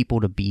allow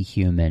people to be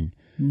human.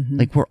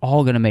 Like, we're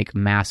all going to make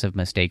massive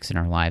mistakes in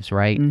our lives,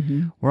 right?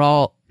 We're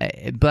all,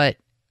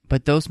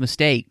 but those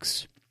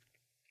mistakes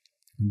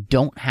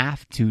don't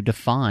have to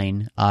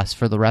define us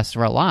for the rest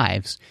of our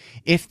lives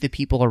if the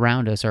people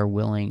around us are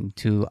willing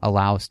to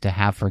allow us to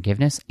have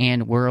forgiveness,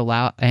 and we're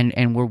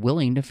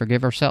willing to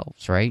forgive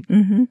ourselves, right?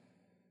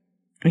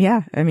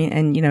 Yeah, I mean,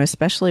 and, you know,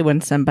 especially when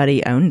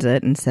somebody owns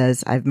it and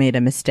says, I've made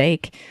a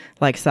mistake,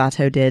 like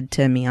Sato did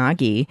to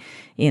Miyagi,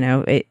 you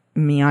know,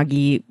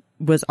 Miyagi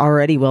was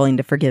already willing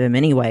to forgive him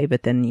anyway,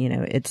 but then, you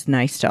know, it's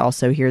nice to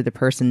also hear the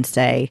person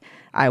say,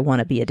 I want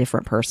to be a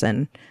different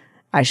person.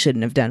 I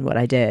shouldn't have done what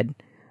I did.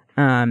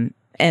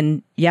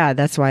 And yeah,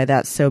 that's why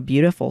that's so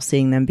beautiful,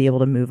 seeing them be able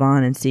to move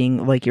on and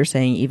seeing, like you're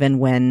saying, even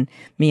when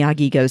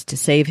Miyagi goes to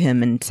save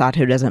him and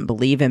Sato doesn't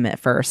believe him at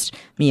first,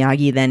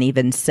 Miyagi then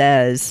even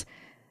says,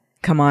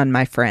 come on,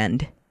 my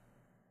friend,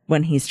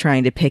 when he's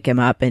trying to pick him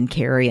up and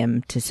carry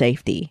him to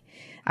safety.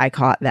 I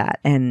caught that.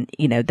 And,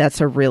 you know,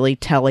 that's a really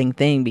telling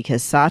thing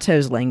because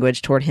Sato's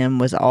language toward him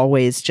was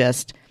always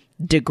just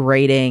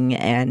degrading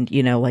and,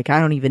 you know, like,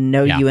 I don't even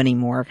know you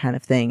anymore kind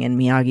of thing. And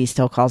Miyagi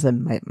still calls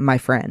him my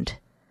friend.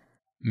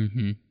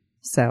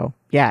 So,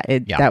 yeah,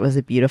 that was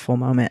a beautiful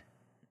moment.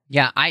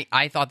 Yeah,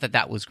 I thought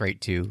that was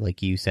great too,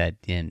 like you said,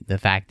 in the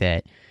fact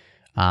that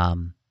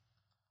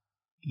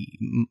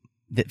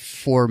that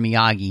for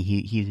Miyagi,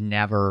 he's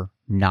never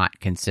not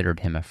considered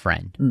him a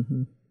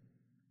friend.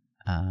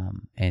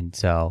 And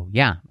so,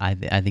 yeah, I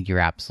think you're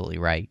absolutely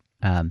right.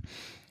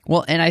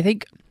 Well, and I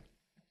think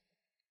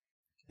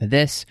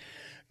this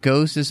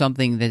goes to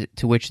something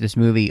to which this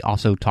movie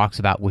also talks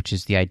about, which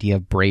is the idea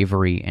of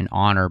bravery and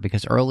honor.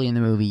 Because early in the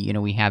movie, you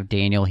know, we have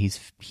Daniel.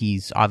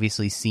 He's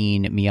obviously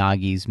seen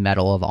Miyagi's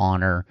Medal of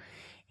Honor,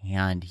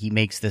 and he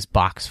makes this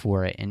box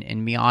for it. And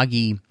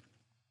Miyagi,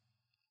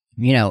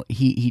 you know,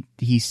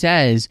 he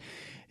says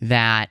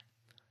that,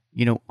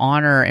 you know,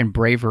 honor and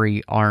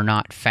bravery are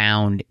not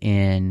found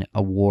in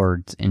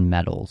awards and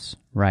medals,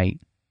 right?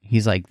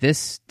 He's like,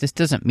 this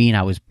doesn't mean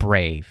I was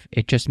brave.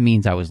 It just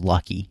means I was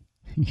lucky,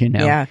 you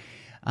know? Yeah.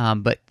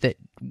 But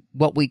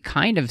what we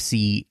kind of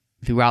see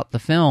throughout the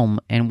film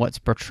and what's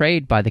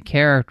portrayed by the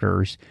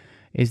characters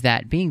is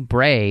that being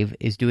brave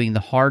is doing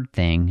the hard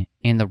thing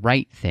and the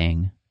right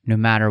thing, no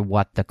matter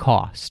what the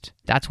cost.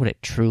 That's what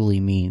it truly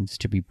means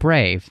to be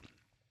brave.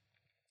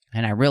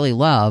 And I really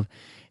love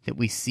that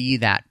we see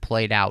that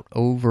played out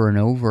over and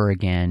over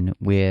again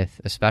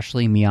with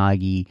especially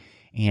Miyagi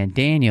and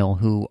Daniel,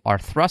 who are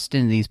thrust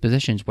into these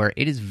positions where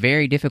it is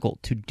very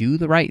difficult to do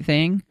the right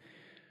thing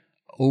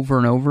over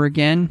and over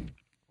again,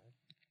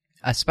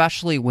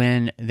 especially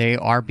when they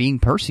are being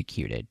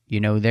persecuted. You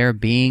know, they're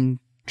being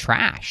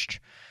trashed.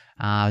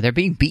 They're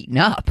being beaten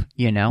up,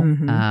 you know?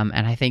 And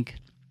I think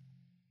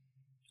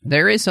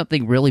there is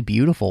something really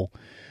beautiful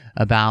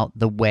about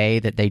the way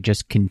that they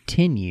just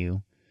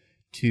continue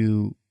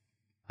to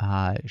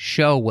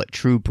show what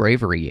true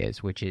bravery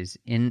is, which is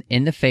in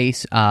the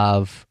face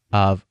of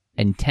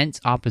intense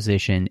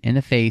opposition, in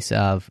the face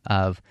of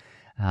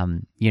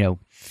you know,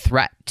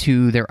 threat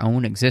to their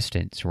own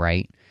existence,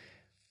 right?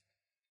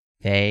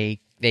 They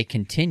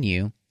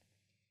continue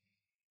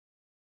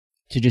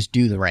to just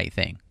do the right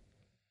thing.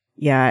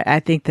 Yeah, I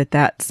think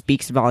that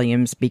speaks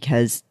volumes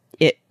because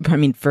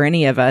for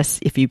any of us,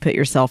 if you put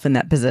yourself in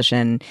that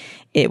position,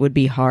 it would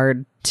be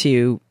hard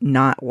to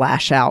not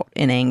lash out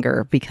in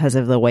anger because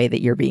of the way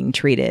that you're being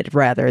treated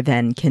rather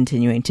than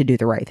continuing to do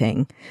the right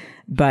thing.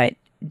 But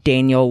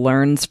Daniel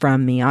learns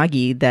from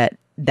Miyagi that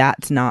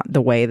that's not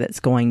the way that's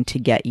going to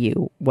get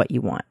you what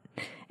you want.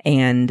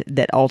 And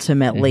that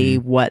ultimately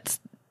what's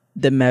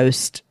the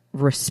most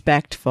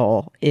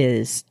respectful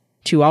is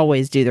to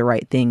always do the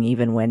right thing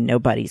even when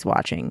nobody's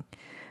watching.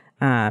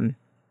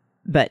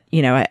 But,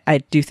 you know, I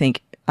do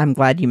think I'm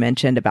glad you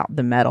mentioned about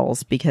the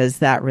medals because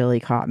that really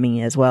caught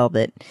me as well,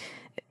 that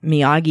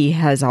Miyagi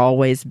has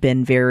always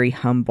been very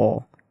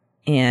humble.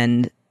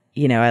 And,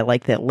 you know, I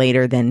like that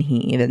later then he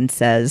even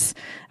says,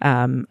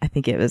 I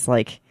think it was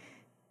like,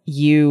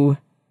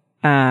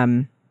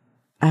 what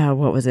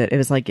was it? It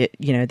was like,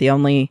 you know, the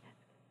only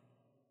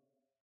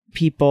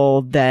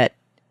people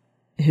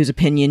whose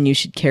opinion you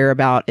should care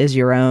about is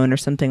your own or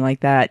something like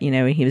that. You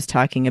know, he was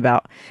talking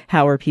about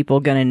how are people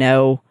going to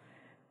know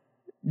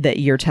that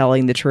you're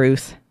telling the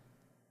truth?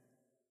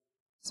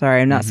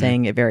 Sorry, I'm not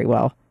saying it very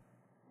well.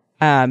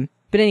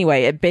 But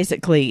anyway, it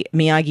basically,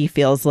 Miyagi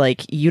feels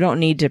like you don't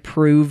need to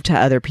prove to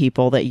other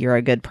people that you're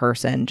a good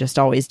person. Just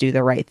always do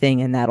the right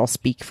thing and that'll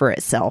speak for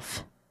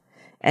itself.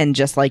 And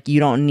just like you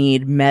don't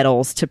need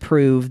medals to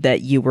prove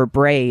that you were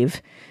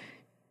brave,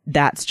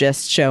 that's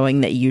just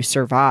showing that you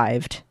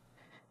survived.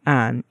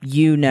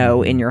 You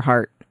know in your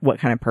heart what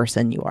kind of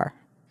person you are.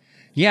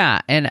 Yeah,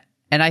 and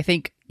I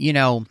think,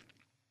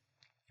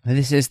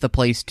 this is the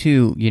place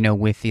too,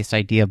 with this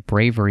idea of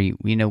bravery,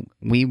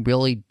 we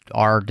really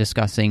are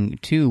discussing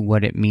too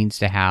what it means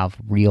to have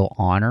real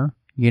honor,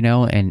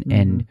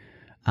 and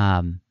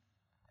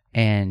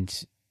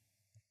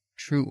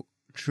true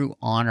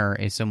honor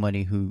is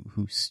somebody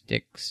who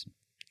sticks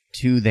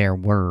to their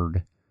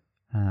word,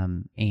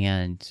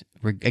 and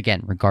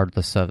again,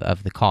 regardless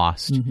of the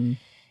cost.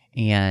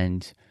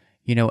 And,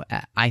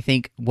 I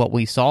think what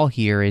we saw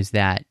here is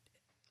that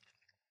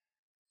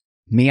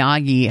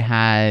Miyagi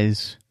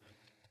has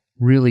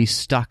really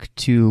stuck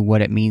to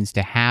what it means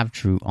to have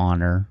true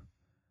honor,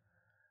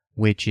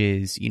 which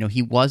is,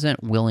 he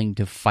wasn't willing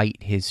to fight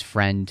his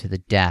friend to the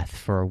death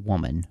for a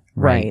woman,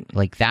 right?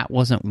 Like that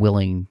wasn't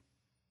willing.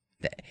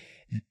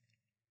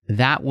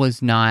 That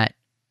was not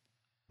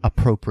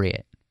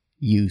appropriate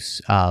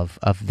use of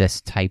this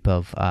type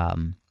of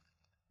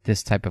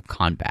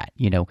combat.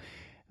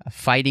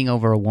 Fighting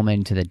over a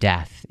woman to the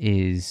death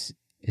is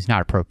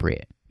not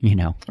appropriate.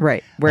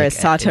 Right. Whereas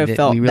Sato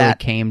felt really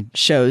that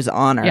shows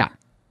honor. Yeah.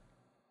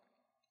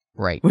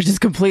 Right. Which is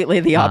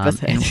completely the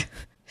opposite.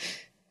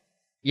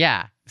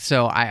 Yeah.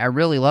 So I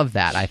really love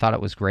that. I thought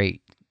it was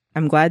great.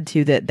 I'm glad,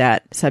 too,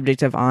 that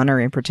subject of honor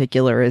in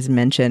particular is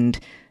mentioned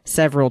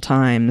several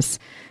times,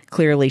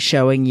 clearly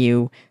showing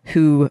you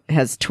who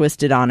has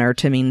twisted honor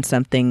to mean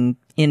something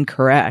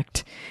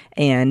incorrect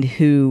and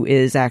who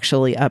is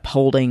actually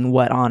upholding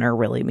what honor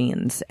really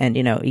means. And,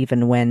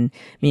 even when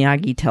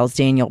Miyagi tells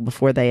Daniel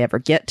before they ever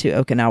get to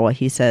Okinawa,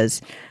 he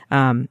says,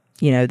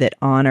 that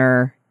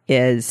honor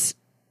has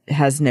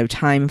no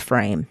time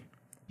frame,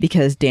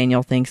 because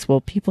Daniel thinks,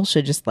 well, people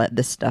should just let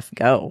this stuff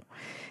go.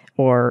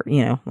 Or,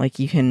 like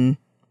you can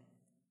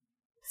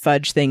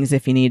fudge things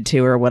if you need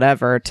to or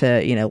whatever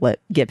to,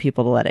 get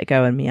people to let it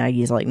go. And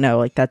Miyagi's like, no,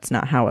 like that's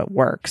not how it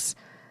works.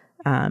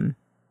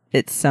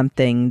 It's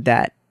something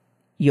that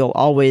you'll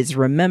always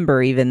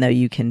remember, even though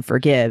you can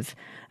forgive.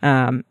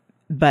 But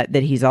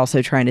that he's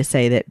also trying to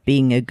say that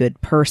being a good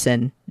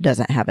person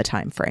doesn't have a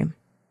time frame,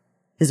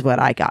 is what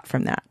I got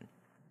from that.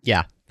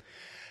 Yeah.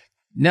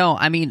 No,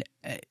 I mean,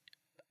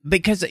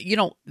 because,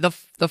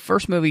 the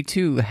first movie,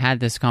 too, had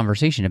this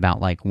conversation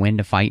about, like, when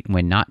to fight and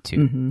when not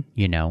to,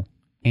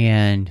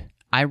 And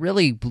I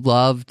really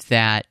loved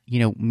that,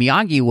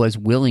 Miyagi was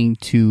willing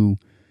to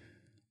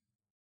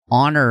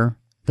honor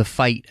the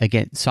fight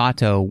against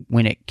Sato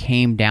when it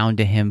came down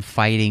to him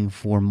fighting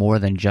for more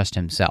than just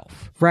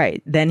himself.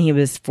 Right. Then he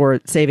was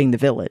for saving the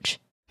village.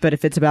 But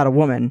if it's about a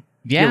woman...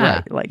 Yeah, you're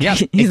right. Like, yeah,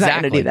 he's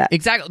not going to do that.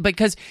 Exactly,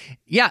 because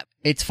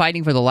it's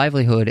fighting for the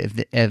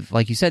livelihood of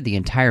like you said, the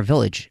entire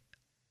village.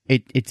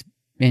 It's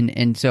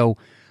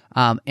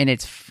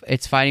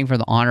fighting for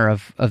the honor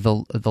of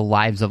the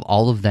lives of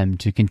all of them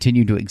to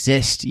continue to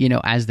exist,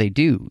 as they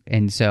do.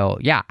 And so,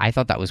 yeah, I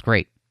thought that was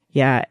great.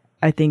 Yeah,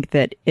 I think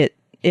that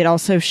it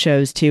also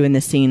shows too in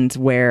the scenes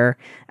where,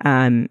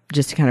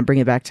 just to kind of bring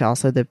it back to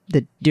also the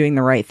doing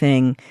the right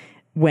thing,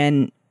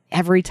 when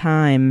every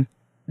time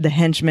the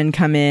henchmen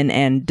come in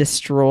and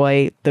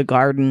destroy the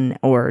garden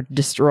or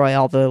destroy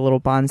all the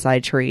little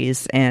bonsai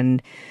trees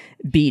and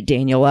beat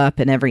Daniel up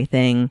and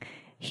everything,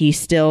 he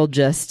still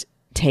just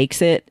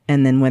takes it,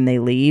 and then when they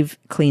leave,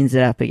 cleans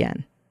it up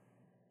again.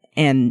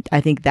 And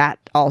I think that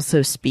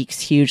also speaks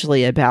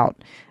hugely about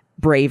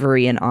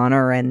bravery and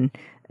honor and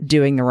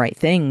doing the right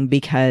thing,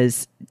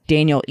 because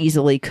Daniel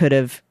easily could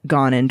have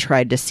gone and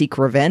tried to seek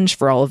revenge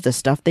for all of the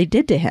stuff they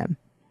did to him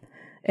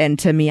and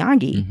to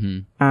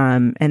Miyagi.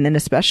 And then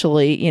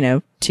especially,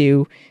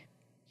 to,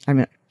 I'm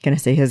not going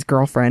to say his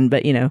girlfriend,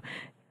 but,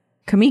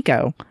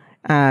 Kamiko.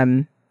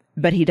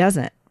 But he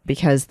doesn't,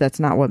 because that's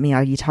not what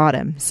Miyagi taught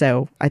him.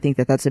 So I think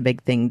that that's a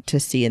big thing to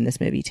see in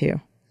this movie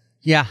too.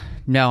 Yeah,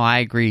 no, I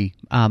agree.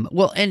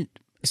 Well, and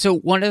so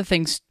one of the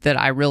things that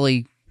I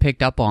really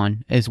picked up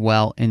on as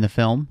well in the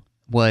film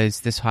was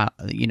this,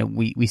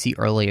 we see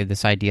earlier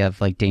this idea of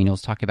like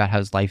Daniel's talking about how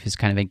his life is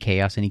kind of in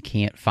chaos and he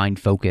can't find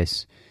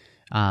focus.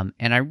 And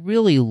I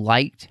really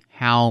liked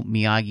how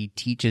Miyagi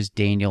teaches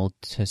Daniel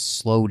to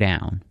slow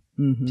down,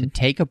 to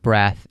take a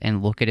breath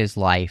and look at his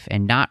life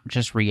and not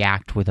just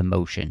react with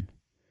emotion.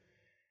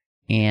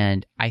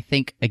 And I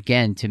think,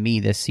 again, to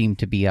me, this seemed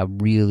to be a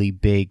really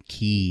big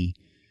key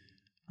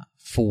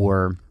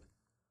for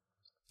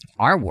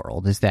our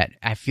world, is that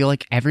I feel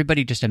like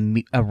everybody just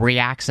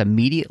reacts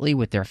immediately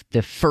with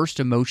the first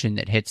emotion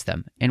that hits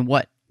them. And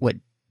what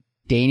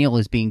Daniel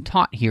is being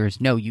taught here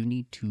is, no, you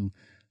need to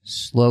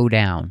slow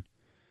down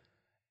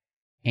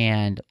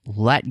and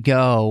let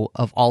go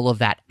of all of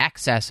that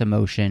excess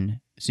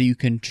emotion so you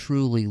can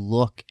truly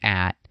look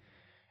at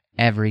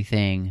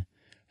everything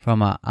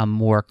from a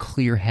more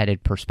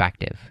clear-headed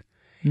perspective.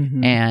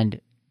 And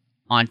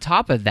on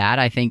top of that,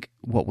 I think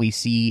what we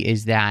see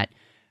is that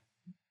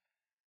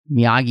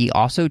Miyagi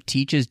also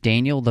teaches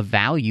Daniel the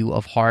value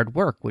of hard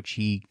work, which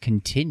he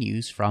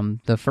continues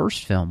from the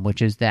first film,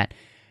 which is that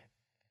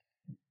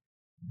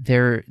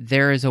there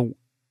is a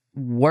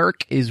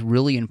work is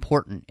really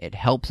important. It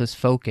helps us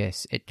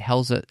focus. It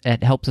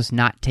helps us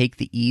not take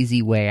the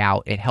easy way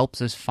out. It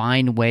helps us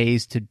find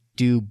ways to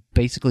do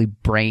basically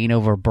brain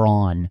over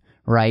brawn,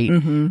 right?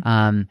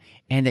 Mm-hmm.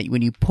 And that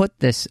when you put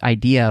this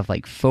idea of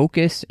like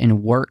focus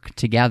and work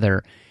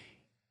together,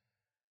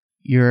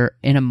 you're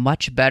in a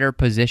much better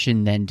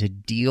position then to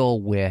deal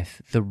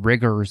with the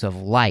rigors of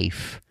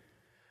life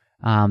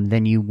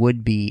than you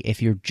would be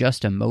if you're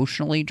just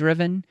emotionally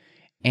driven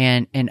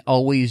and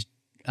always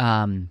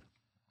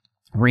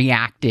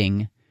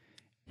reacting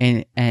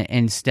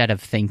instead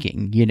of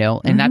thinking, you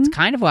know? And that's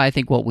kind of what I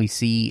think what we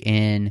see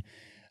in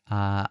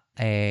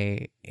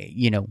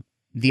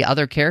the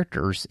other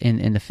characters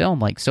in the film.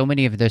 Like, so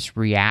many of this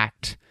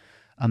react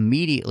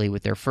immediately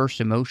with their first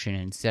emotion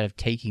instead of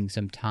taking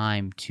some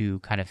time to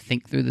kind of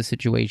think through the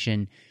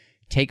situation,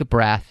 take a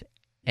breath,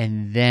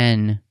 and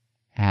then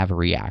have a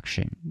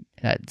reaction.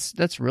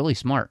 That's really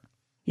smart.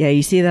 Yeah,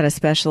 you see that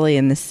especially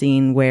in the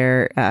scene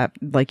where,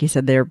 like you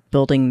said, they're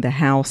building the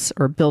house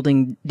or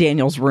building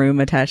Daniel's room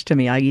attached to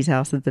Miyagi's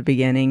house at the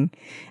beginning,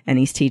 and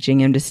he's teaching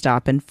him to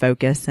stop and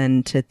focus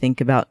and to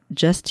think about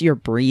just your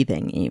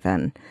breathing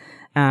even,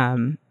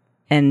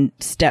 and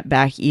step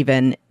back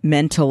even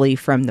mentally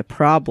from the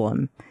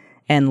problem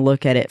and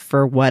look at it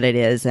for what it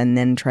is and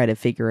then try to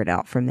figure it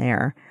out from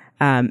there.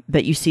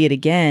 But you see it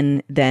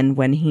again then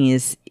when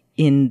he's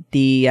in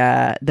the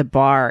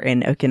bar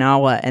in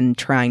Okinawa and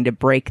trying to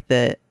break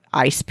the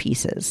ice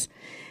pieces.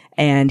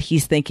 And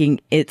he's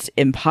thinking it's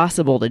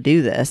impossible to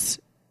do this.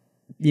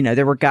 You know,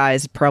 there were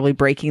guys probably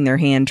breaking their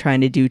hand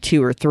trying to do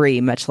 2 or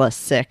 3, much less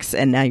 6.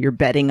 And now you're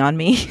betting on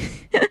me.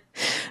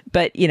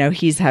 But, you know,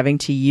 he's having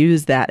to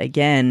use that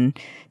again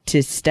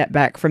to step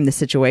back from the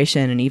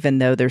situation. And even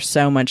though there's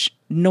so much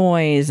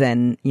noise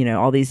and, you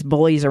know, all these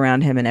bullies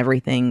around him and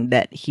everything,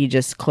 that he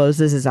just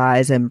closes his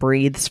eyes and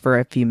breathes for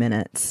a few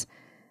minutes.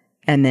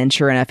 And then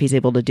sure enough, he's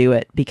able to do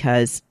it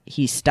because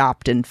he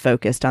stopped and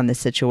focused on the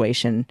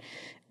situation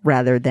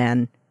rather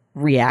than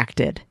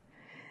reacted.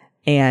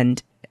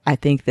 And I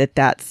think that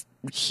that's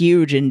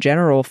huge in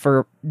general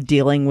for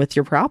dealing with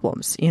your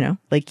problems. You know,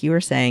 like you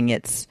were saying,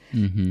 it's,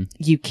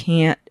 you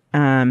can't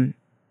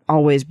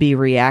always be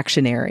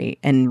reactionary.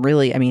 And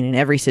really, I mean, in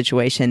every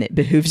situation, it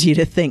behooves you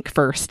to think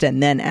first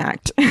and then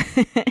act.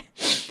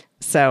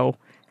 So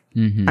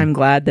I'm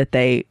glad that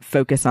they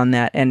focus on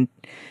that. And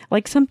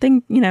like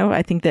something, you know,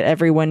 I think that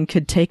everyone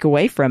could take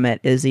away from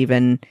it is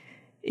even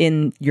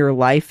in your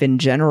life in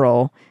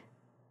general,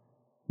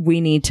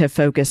 we need to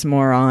focus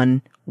more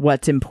on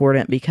what's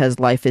important because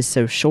life is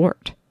so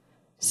short.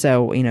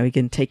 So, you know, you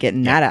can take it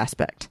in that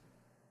aspect.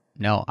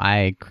 No,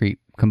 I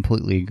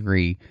completely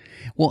agree.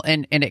 Well,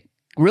 and it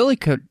really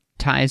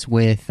ties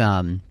with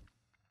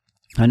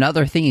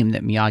another theme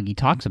that Miyagi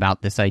talks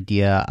about, this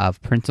idea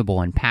of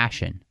principle and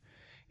passion.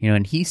 You know,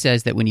 and he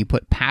says that when you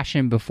put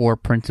passion before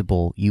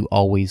principle, you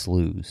always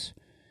lose.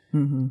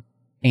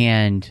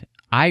 And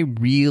I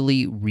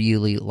really,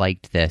 really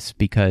liked this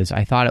because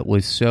I thought it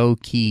was so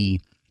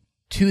key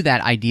to that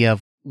idea of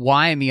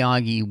why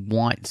Miyagi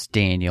wants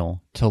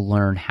Daniel to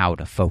learn how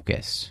to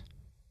focus.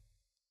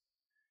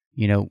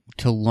 You know,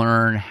 to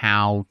learn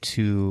how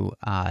to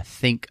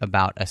think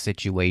about a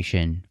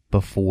situation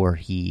before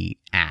he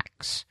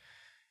acts.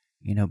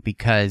 You know,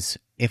 because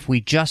if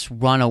we just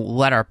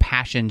let our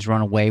passions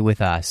run away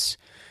with us,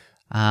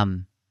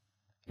 and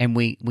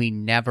we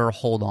never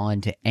hold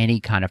on to any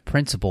kind of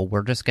principle,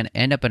 we're just going to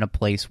end up in a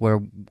place where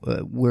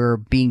we're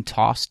being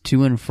tossed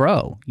to and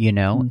fro, you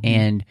know?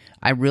 And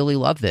I really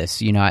love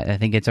this. You know, I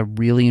think it's a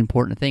really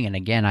important thing. And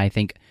again, I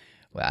think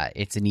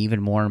it's an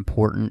even more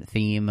important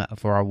theme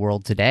for our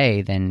world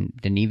today than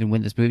even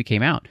when this movie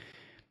came out.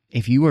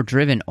 If you are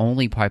driven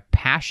only by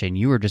passion,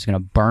 you are just going to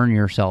burn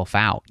yourself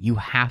out. You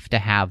have to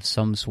have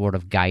some sort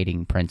of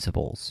guiding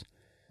principles.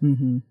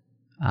 And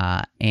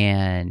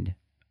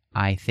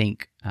I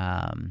think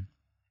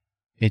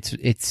it's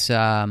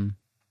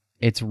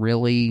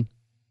really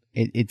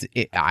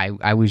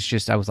I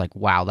was like,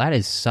 wow, that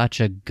is such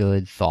a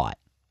good thought.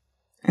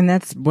 And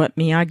that's what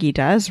Miyagi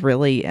does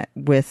really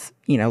with,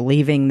 you know,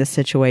 leaving the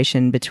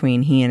situation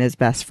between he and his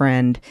best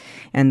friend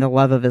and the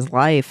love of his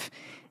life.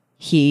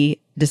 He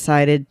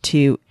decided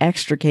to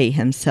extricate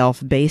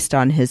himself based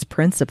on his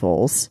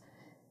principles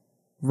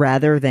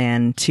rather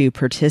than to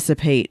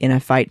participate in a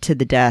fight to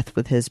the death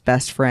with his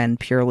best friend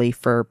purely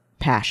for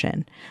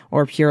passion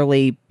or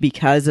purely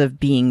because of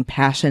being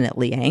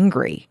passionately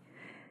angry.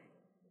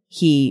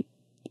 He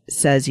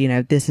says, you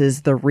know, this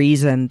is the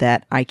reason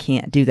that I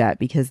can't do that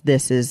because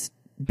this has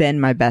been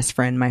my best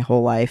friend my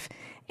whole life.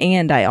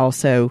 And I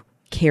also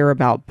care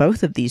about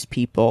both of these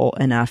people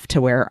enough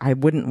to where I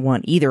wouldn't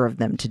want either of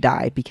them to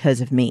die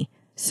because of me.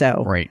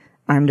 So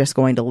I'm just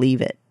going to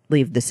leave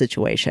the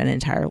situation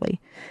entirely.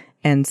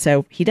 And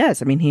so he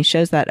does. I mean, he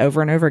shows that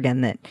over and over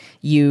again that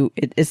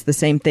it's the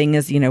same thing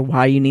as,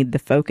 why you need the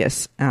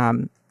focus,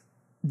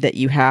 that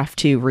you have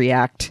to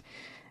react,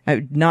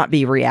 not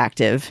be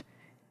reactive,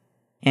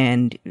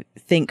 and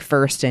think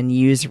first and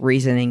use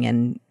reasoning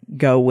and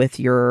go with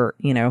your,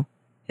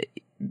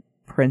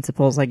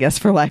 principles, I guess,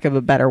 for lack of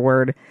a better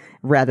word,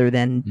 rather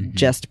than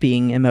just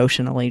being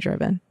emotionally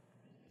driven.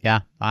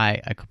 Yeah,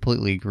 I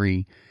completely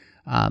agree.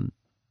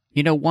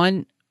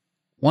 One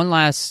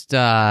last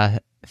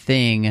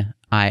thing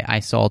I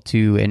saw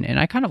too, and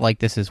I kind of like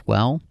this as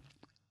well.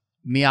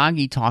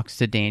 Miyagi talks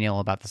to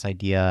Daniel about this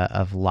idea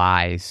of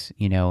lies,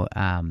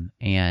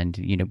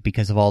 and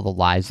because of all the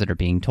lies that are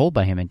being told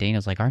by him, and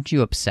Daniel's like, "Aren't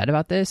you upset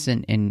about this?"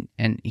 And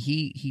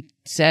he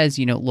says,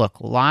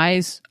 look,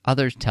 lies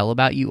others tell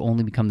about you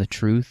only become the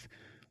truth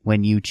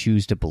when you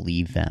choose to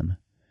believe them.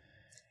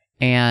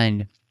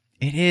 And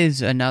it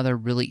is another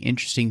really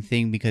interesting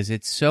thing because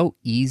it's so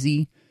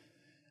easy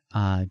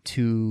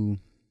to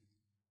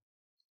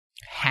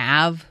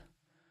have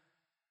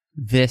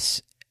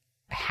this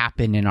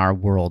happen in our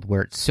world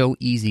where it's so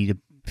easy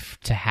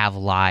to have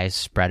lies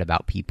spread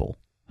about people.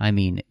 I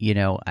mean,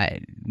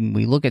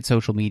 we look at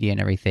social media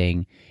and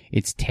everything,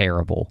 it's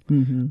terrible.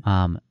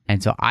 And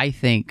so I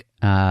think,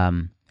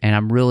 and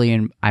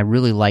I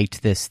really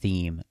liked this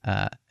theme.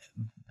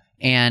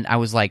 And I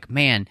was like,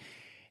 man,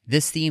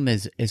 this theme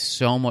is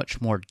so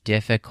much more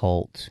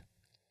difficult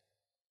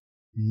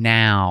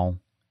now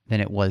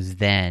than it was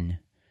then,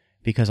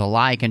 because a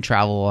lie can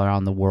travel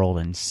around the world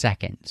in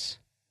seconds.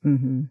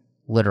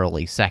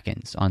 Literally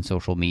seconds on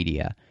social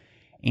media,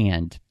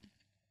 and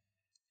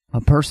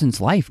a person's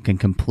life can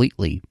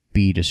completely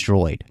be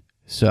destroyed.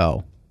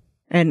 So,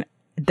 and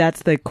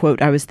that's the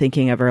quote I was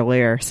thinking of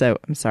earlier. So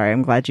I'm sorry,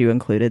 I'm glad you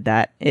included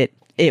that.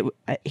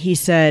 He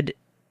said,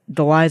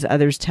 "The lies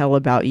others tell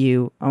about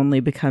you only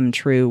become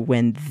true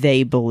when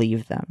they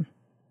believe them."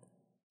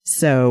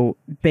 So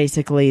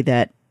basically,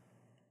 that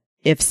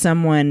if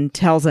someone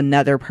tells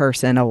another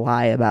person a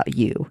lie about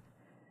you,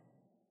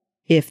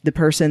 if the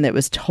person that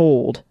was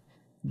told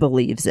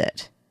believes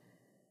it,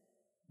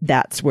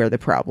 that's where the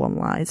problem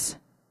lies.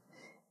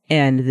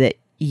 And that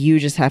you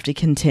just have to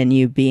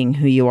continue being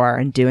who you are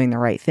and doing the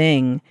right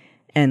thing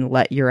and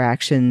let your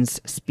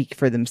actions speak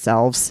for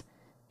themselves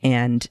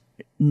and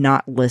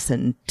not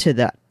listen to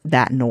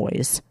that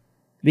noise,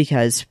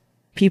 because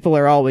people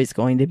are always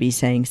going to be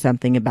saying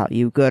something about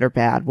you, good or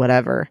bad,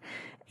 whatever,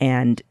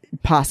 and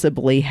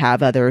possibly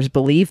have others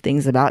believe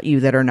things about you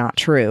that are not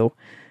true,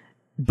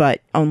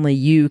 but only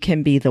you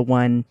can be the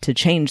one to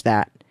change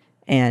that.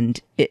 And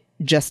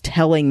just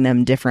telling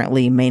them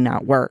differently may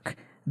not work,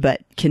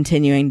 but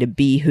continuing to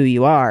be who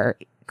you are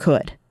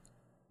could,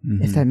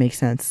 if that makes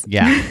sense.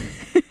 Yeah.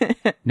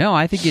 No,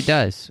 I think it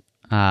does.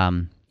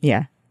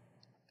 Yeah.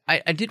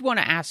 I did want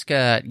to ask,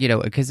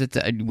 because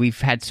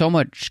we've had so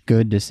much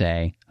good to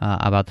say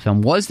about the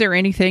film. Was there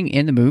anything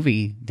in the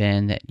movie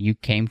then that you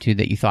came to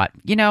that you thought,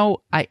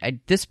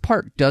 this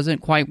part doesn't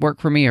quite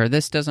work for me, or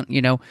this doesn't,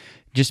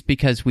 just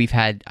because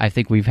I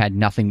think we've had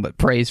nothing but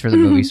praise for the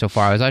movie so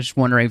far. I was just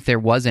wondering if there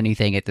was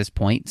anything at this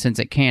point, since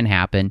it can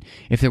happen,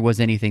 if there was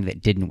anything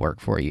that didn't work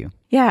for you.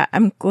 Yeah,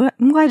 I'm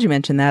glad you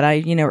mentioned that.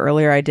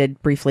 Earlier I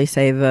did briefly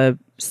say the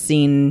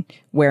scene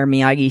where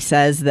Miyagi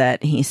says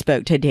that he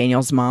spoke to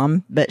Daniel's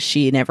mom, but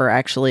she never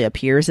actually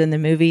appears in the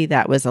movie.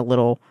 That was a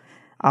little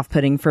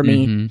off-putting for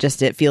me.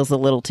 Just, it feels a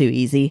little too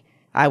easy.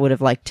 I would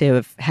have liked to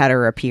have had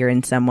her appear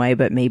in some way,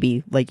 but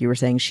maybe, like you were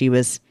saying, she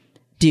was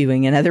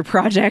doing another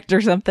project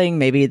or something.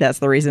 Maybe that's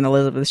the reason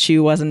Elizabeth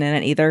Shue wasn't in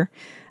it either.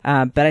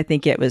 But I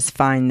think it was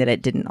fine that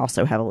it didn't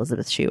also have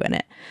Elizabeth Shue in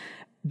it.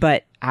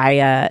 But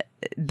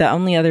the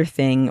only other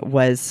thing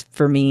was,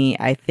 for me,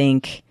 I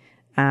think,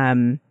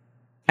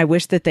 I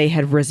wish that they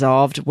had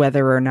resolved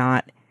whether or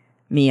not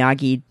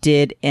Miyagi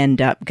did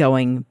end up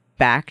going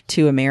back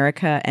to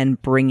America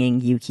and bringing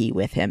Yuki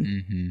with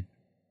him.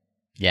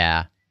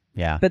 Yeah.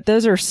 But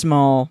those are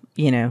small,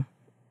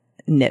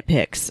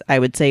 nitpicks. I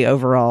would say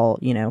overall,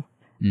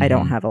 I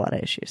don't have a lot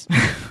of issues.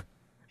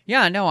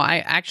 Yeah, no,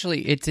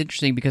 it's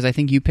interesting because I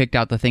think you picked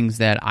out the things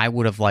that I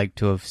would have liked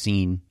to have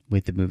seen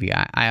with the movie.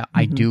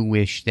 I do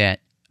wish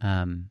that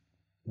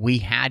we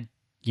had,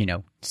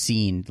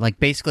 seen, like,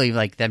 basically,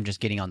 like, them just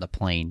getting on the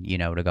plane,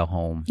 to go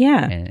home.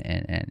 Yeah.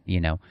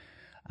 And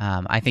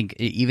I think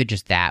even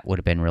just that would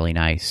have been really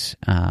nice.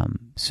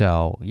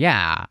 So,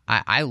 yeah,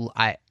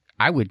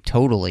 I would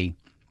totally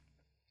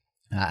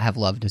have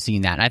loved to have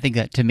seen that. And I think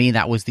that, to me,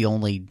 that was the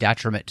only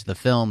detriment to the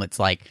film. It's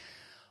like,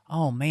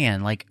 oh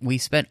man, like, we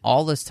spent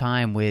all this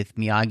time with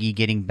Miyagi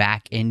getting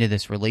back into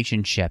this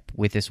relationship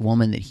with this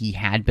woman that he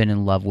had been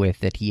in love with,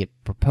 that he had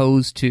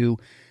proposed to,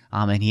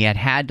 and he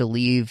had to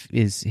leave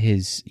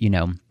his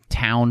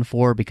town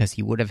for, because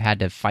he would have had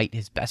to fight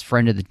his best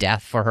friend to the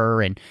death for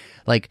her. And,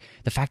 like,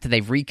 the fact that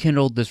they've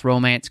rekindled this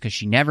romance because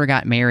she never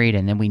got married,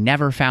 and then we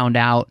never found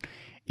out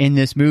in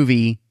this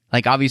movie.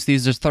 Like, obviously,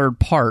 this is a third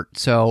part,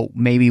 so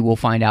maybe we'll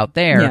find out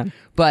there. Yeah.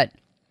 But,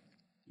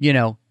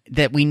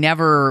 that we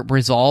never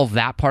resolve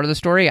that part of the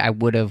story, I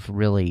would have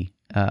really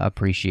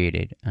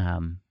appreciated.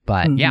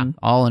 But yeah,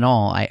 all in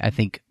all, I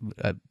think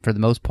for the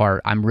most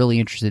part, I'm really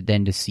interested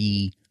then to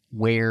see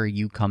where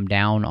you come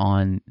down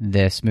on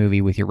this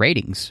movie with your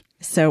ratings.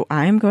 So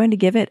I'm going to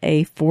give it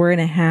a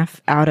 4.5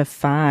 out of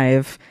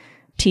 5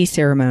 tea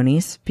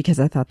ceremonies because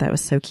I thought that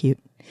was so cute.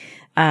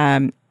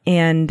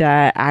 And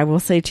I will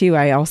say too,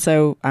 I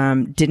also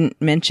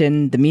didn't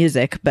mention the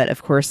music, but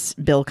of course,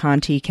 Bill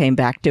Conti came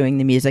back doing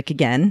the music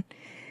again.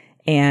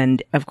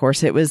 And of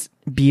course, it was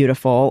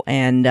beautiful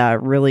and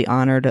really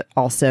honored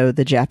also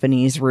the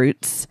Japanese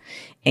roots.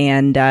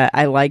 And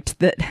I liked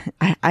that.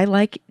 I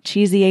like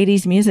cheesy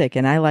 80s music,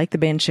 and I like the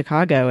band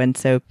Chicago. And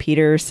so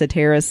Peter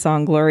Cetera's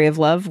song Glory of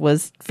Love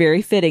was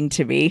very fitting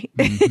to me.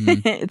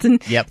 Mm-hmm. It's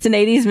an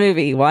 80s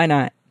movie. Why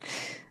not?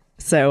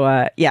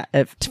 So,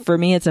 for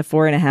me, it's a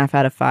 4.5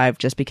 out of 5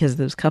 just because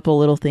those couple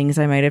little things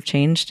I might have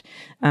changed.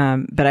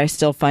 But I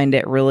still find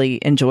it really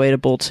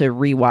enjoyable to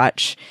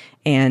rewatch.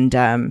 And,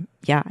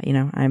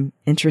 I'm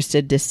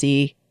interested to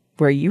see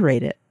where you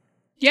rate it.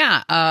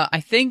 Yeah,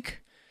 I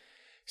think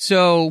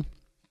so.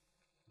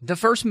 The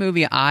first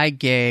movie I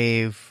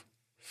gave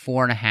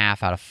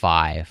 4.5 out of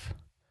 5.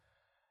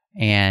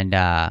 And,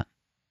 I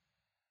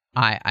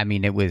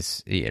mean, it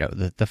was,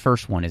 the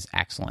first one is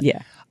excellent.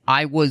 Yeah.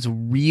 I was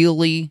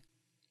really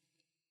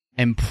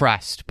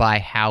impressed by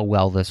how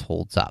well this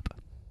holds up.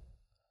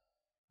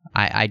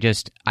 I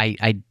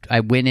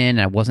went in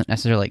and I wasn't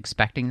necessarily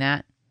expecting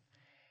that.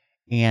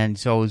 And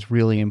so I was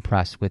really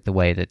impressed with the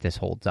way that this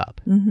holds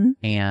up. Mm-hmm.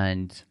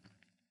 And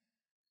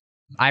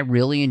I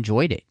really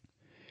enjoyed it.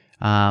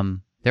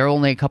 There are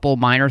only a couple of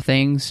minor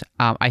things.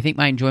 I think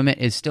my enjoyment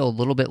is still a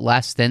little bit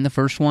less than the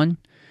first one.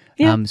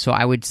 Yeah. So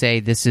I would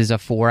say this is a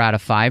 4 out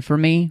of 5 for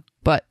me.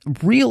 But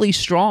really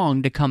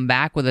strong to come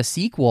back with a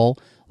sequel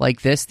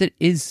like this that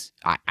is,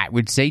 I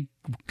would say,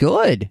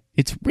 good.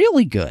 It's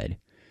really good.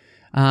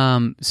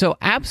 So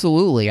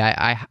absolutely,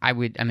 I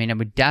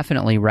would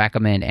definitely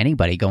recommend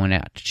anybody going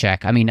out to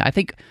check. I mean, I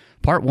think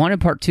part 1 and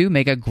part 2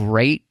 make a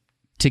great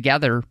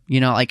together,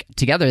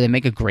 together they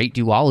make a great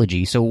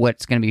duology. So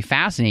what's going to be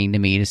fascinating to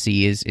me to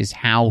see is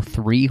how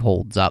 3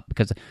 holds up,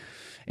 because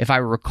if I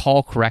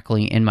recall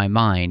correctly in my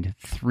mind,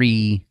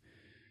 3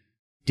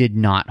 did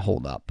not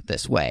hold up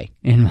this way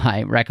in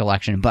my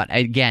recollection. But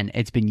again,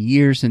 it's been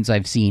years since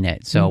I've seen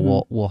it,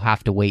 so we'll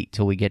have to wait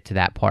till we get to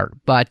that part.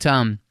 But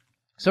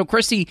so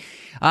Christy,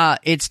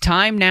 it's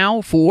time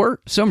now for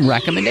some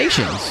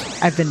recommendations.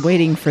 I've been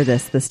waiting for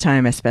this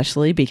time,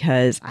 especially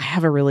because I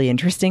have a really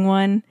interesting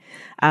one.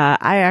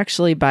 I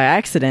actually, by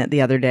accident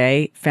the other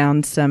day,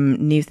 found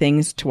some new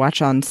things to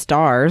watch on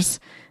Stars,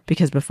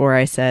 because before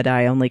I said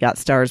I only got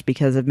Stars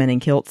because of Men in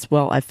Kilts.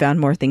 Well, I found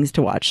more things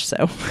to watch,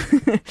 so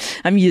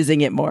I'm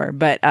using it more.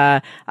 But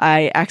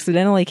I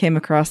accidentally came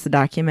across the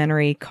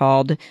documentary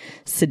called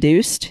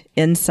Seduced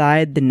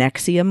Inside the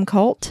NXIVM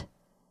Cult.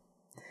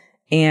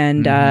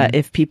 And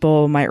if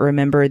people might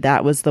remember,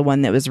 that was the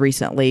one that was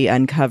recently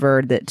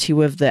uncovered that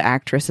 2 of the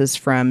actresses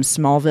from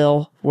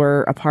Smallville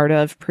were a part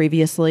of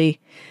previously.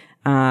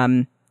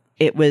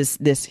 It was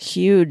this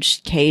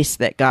huge case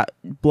that got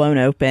blown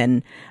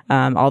open,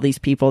 all these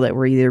people that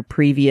were either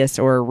previous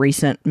or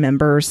recent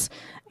members,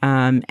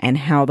 and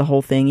how the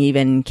whole thing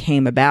even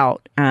came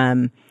about.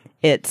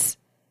 It's,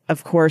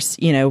 of course,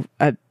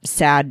 a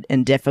sad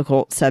and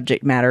difficult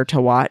subject matter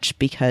to watch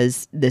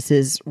because this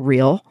is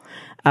real.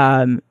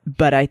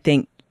 But I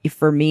think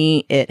for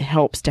me, it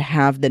helps to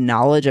have the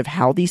knowledge of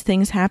how these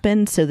things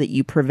happen so that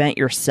you prevent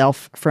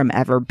yourself from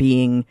ever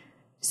being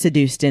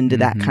seduced into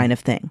that kind of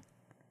thing.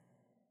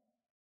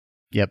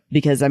 Yep.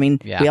 Because,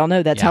 we all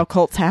know that's how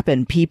cults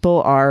happen.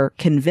 People are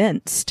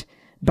convinced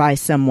by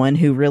someone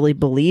who really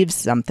believes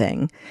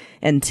something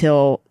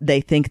until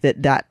they think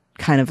that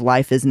kind of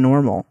life is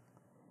normal.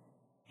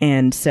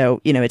 And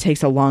so, it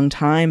takes a long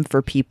time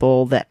for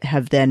people that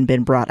have then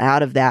been brought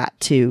out of that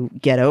to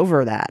get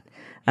over that.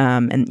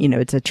 And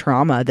it's a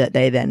trauma that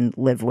they then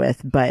live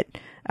with. But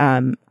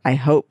I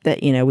hope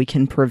that, we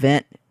can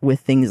prevent with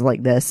things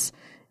like this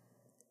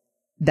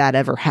that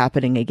ever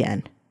happening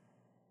again.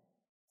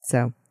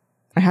 So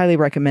I highly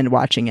recommend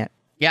watching it.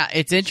 Yeah,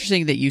 it's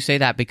interesting that you say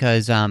that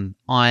because on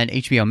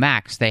HBO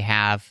Max, they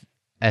have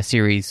a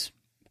series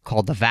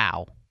called The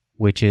Vow,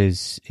 which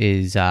is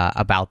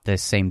about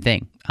this same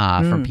thing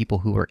from people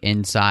who are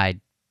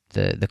inside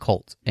the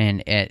cult.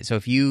 And so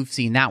if you've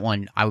seen that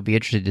one, I would be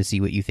interested to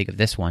see what you think of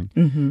this one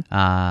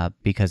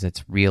because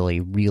it's really,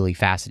 really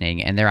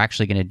fascinating. And they're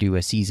actually going to do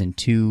a season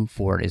 2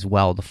 for it as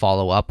well to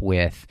follow up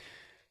with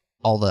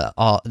all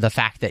the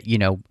fact that,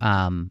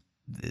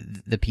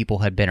 the people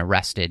had been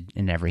arrested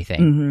and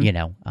everything,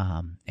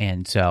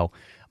 and so I'll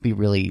be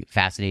really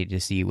fascinated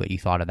to see what you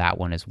thought of that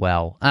one as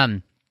well.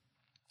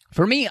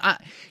 For me,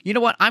 you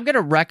know what? I'm going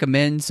to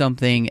recommend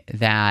something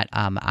that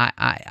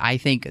I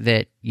think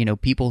that,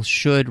 people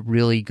should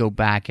really go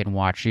back and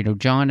watch.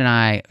 John and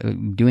I,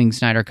 doing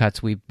Snyder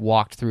Cuts, we've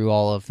walked through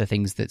all of the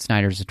things that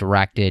Snyder's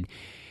directed.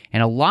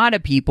 And a lot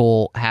of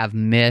people have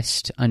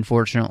missed,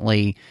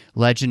 unfortunately,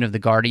 Legend of the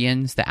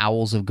Guardians, The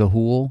Owls of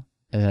Ga'Hoole,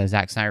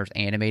 Zack Snyder's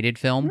animated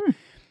film.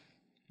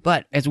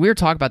 But as we were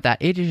talking about that,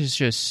 it is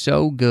just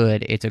so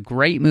good. It's a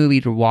great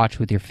movie to watch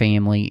with your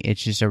family.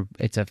 It's just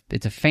it's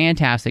a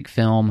fantastic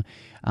film.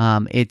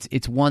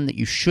 It's one that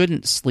you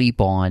shouldn't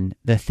sleep on.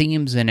 The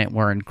themes in it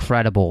were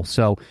incredible.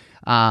 So,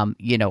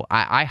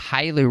 I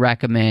highly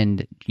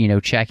recommend,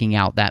 checking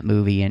out that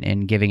movie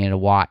and giving it a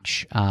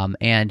watch.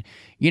 And,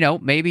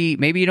 maybe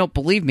you don't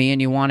believe me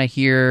and you want to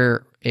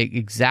hear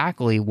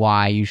exactly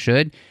why you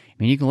should. I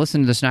mean, you can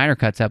listen to the Snyder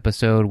Cuts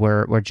episode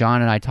where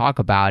John and I talk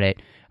about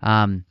it.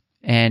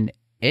 And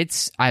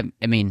it's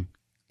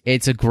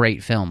a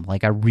great film.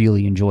 Like, I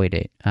really enjoyed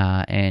it.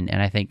 And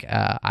I think,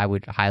 I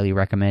would highly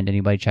recommend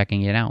anybody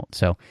checking it out.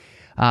 So,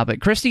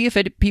 but Christy, if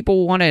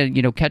people want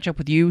to, catch up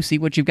with you, see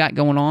what you've got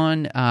going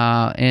on,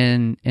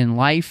 in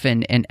life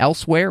and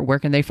elsewhere, where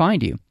can they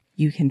find you?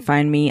 You can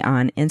find me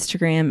on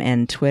Instagram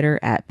and Twitter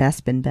at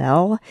Bespin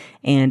Bell.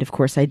 And of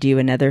course, I do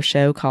another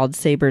show called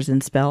Sabers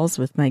and Spells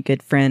with my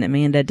good friend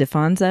Amanda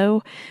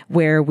DeFonso,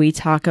 where we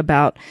talk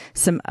about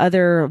some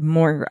other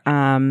more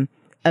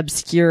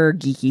obscure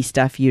geeky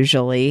stuff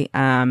usually.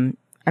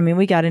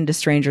 We got into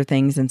Stranger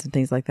Things and some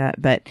things like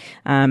that, but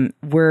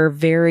we're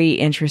very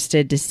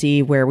interested to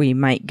see where we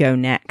might go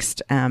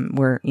next.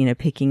 We're,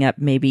 picking up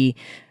maybe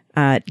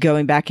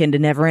going back into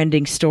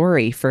Neverending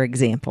Story, for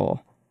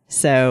example.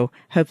 So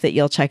hope that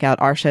you'll check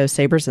out our show,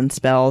 Sabers and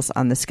Spells,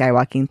 on the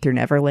Skywalking Through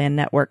Neverland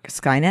Network,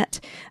 Skynet.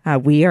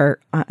 We are,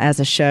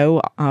 as a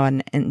show,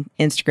 on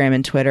Instagram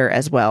and Twitter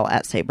as well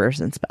at Sabers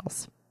and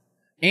Spells.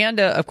 And,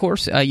 of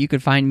course, you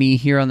could find me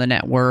here on the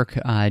network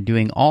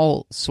doing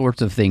all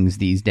sorts of things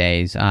these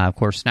days. Of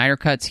course, Snyder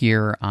Cuts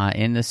here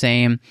in the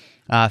same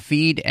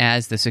feed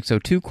as the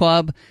 602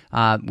 Club,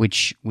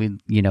 which we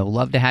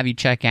love to have you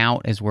check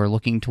out as we're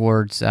looking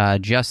towards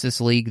Justice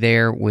League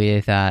there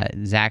with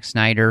Zack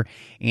Snyder.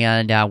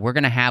 And we're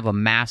going to have a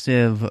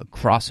massive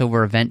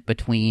crossover event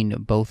between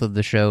both of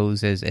the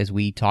shows as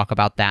we talk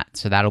about that.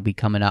 So that'll be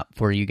coming up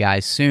for you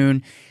guys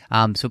soon.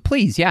 So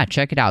please,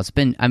 check it out. It's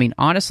been,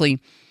 honestly,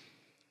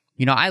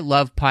 I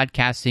love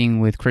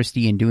podcasting with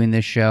Christy and doing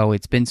this show.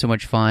 It's been so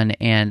much fun.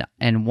 And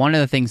one of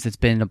the things that's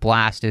been a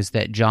blast is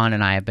that John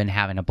and I have been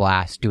having a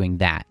blast doing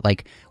that.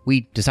 Like,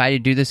 we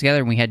decided to do this together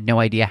and we had no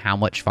idea how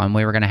much fun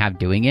we were going to have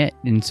doing it.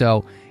 And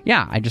so,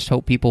 I just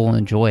hope people will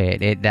enjoy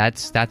it.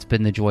 That's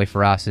been the joy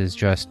for us, is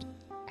just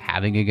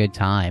having a good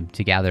time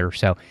together.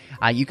 So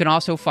you can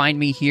also find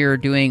me here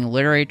doing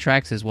Literary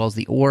Treks as well as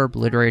The Orb.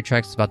 Literary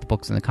Treks is about the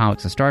books and the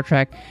comics of Star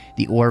Trek.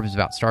 The Orb is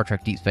about Star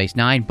Trek Deep Space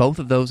Nine. Both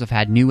of those have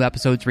had new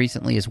episodes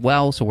recently as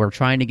well, so we're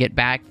trying to get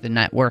back to the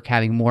network,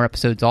 having more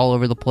episodes all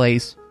over the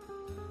place.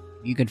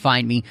 You can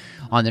find me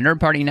on the Nerd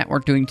Party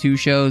Network doing 2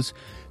 shows,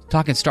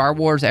 talking Star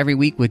Wars every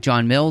week with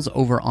John Mills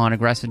over on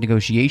Aggressive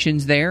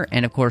Negotiations there,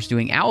 and of course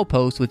doing Owl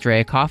Post with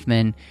Drea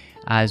Kaufman,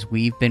 as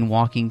we've been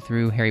walking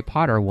through Harry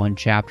Potter one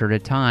chapter at a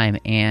time.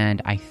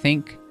 And I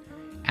think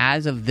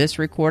as of this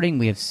recording,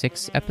 we have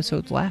 6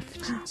 episodes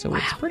left. So wow.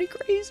 It's pretty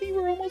crazy.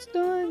 We're almost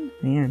done.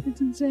 Man.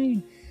 It's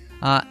insane.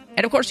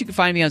 And of course, you can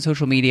find me on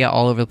social media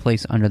all over the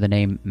place under the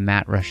name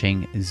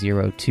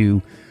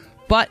MattRushing02.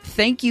 But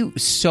thank you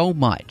so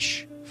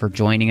much for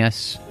joining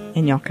us.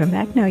 And y'all come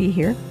back now, you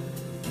hear?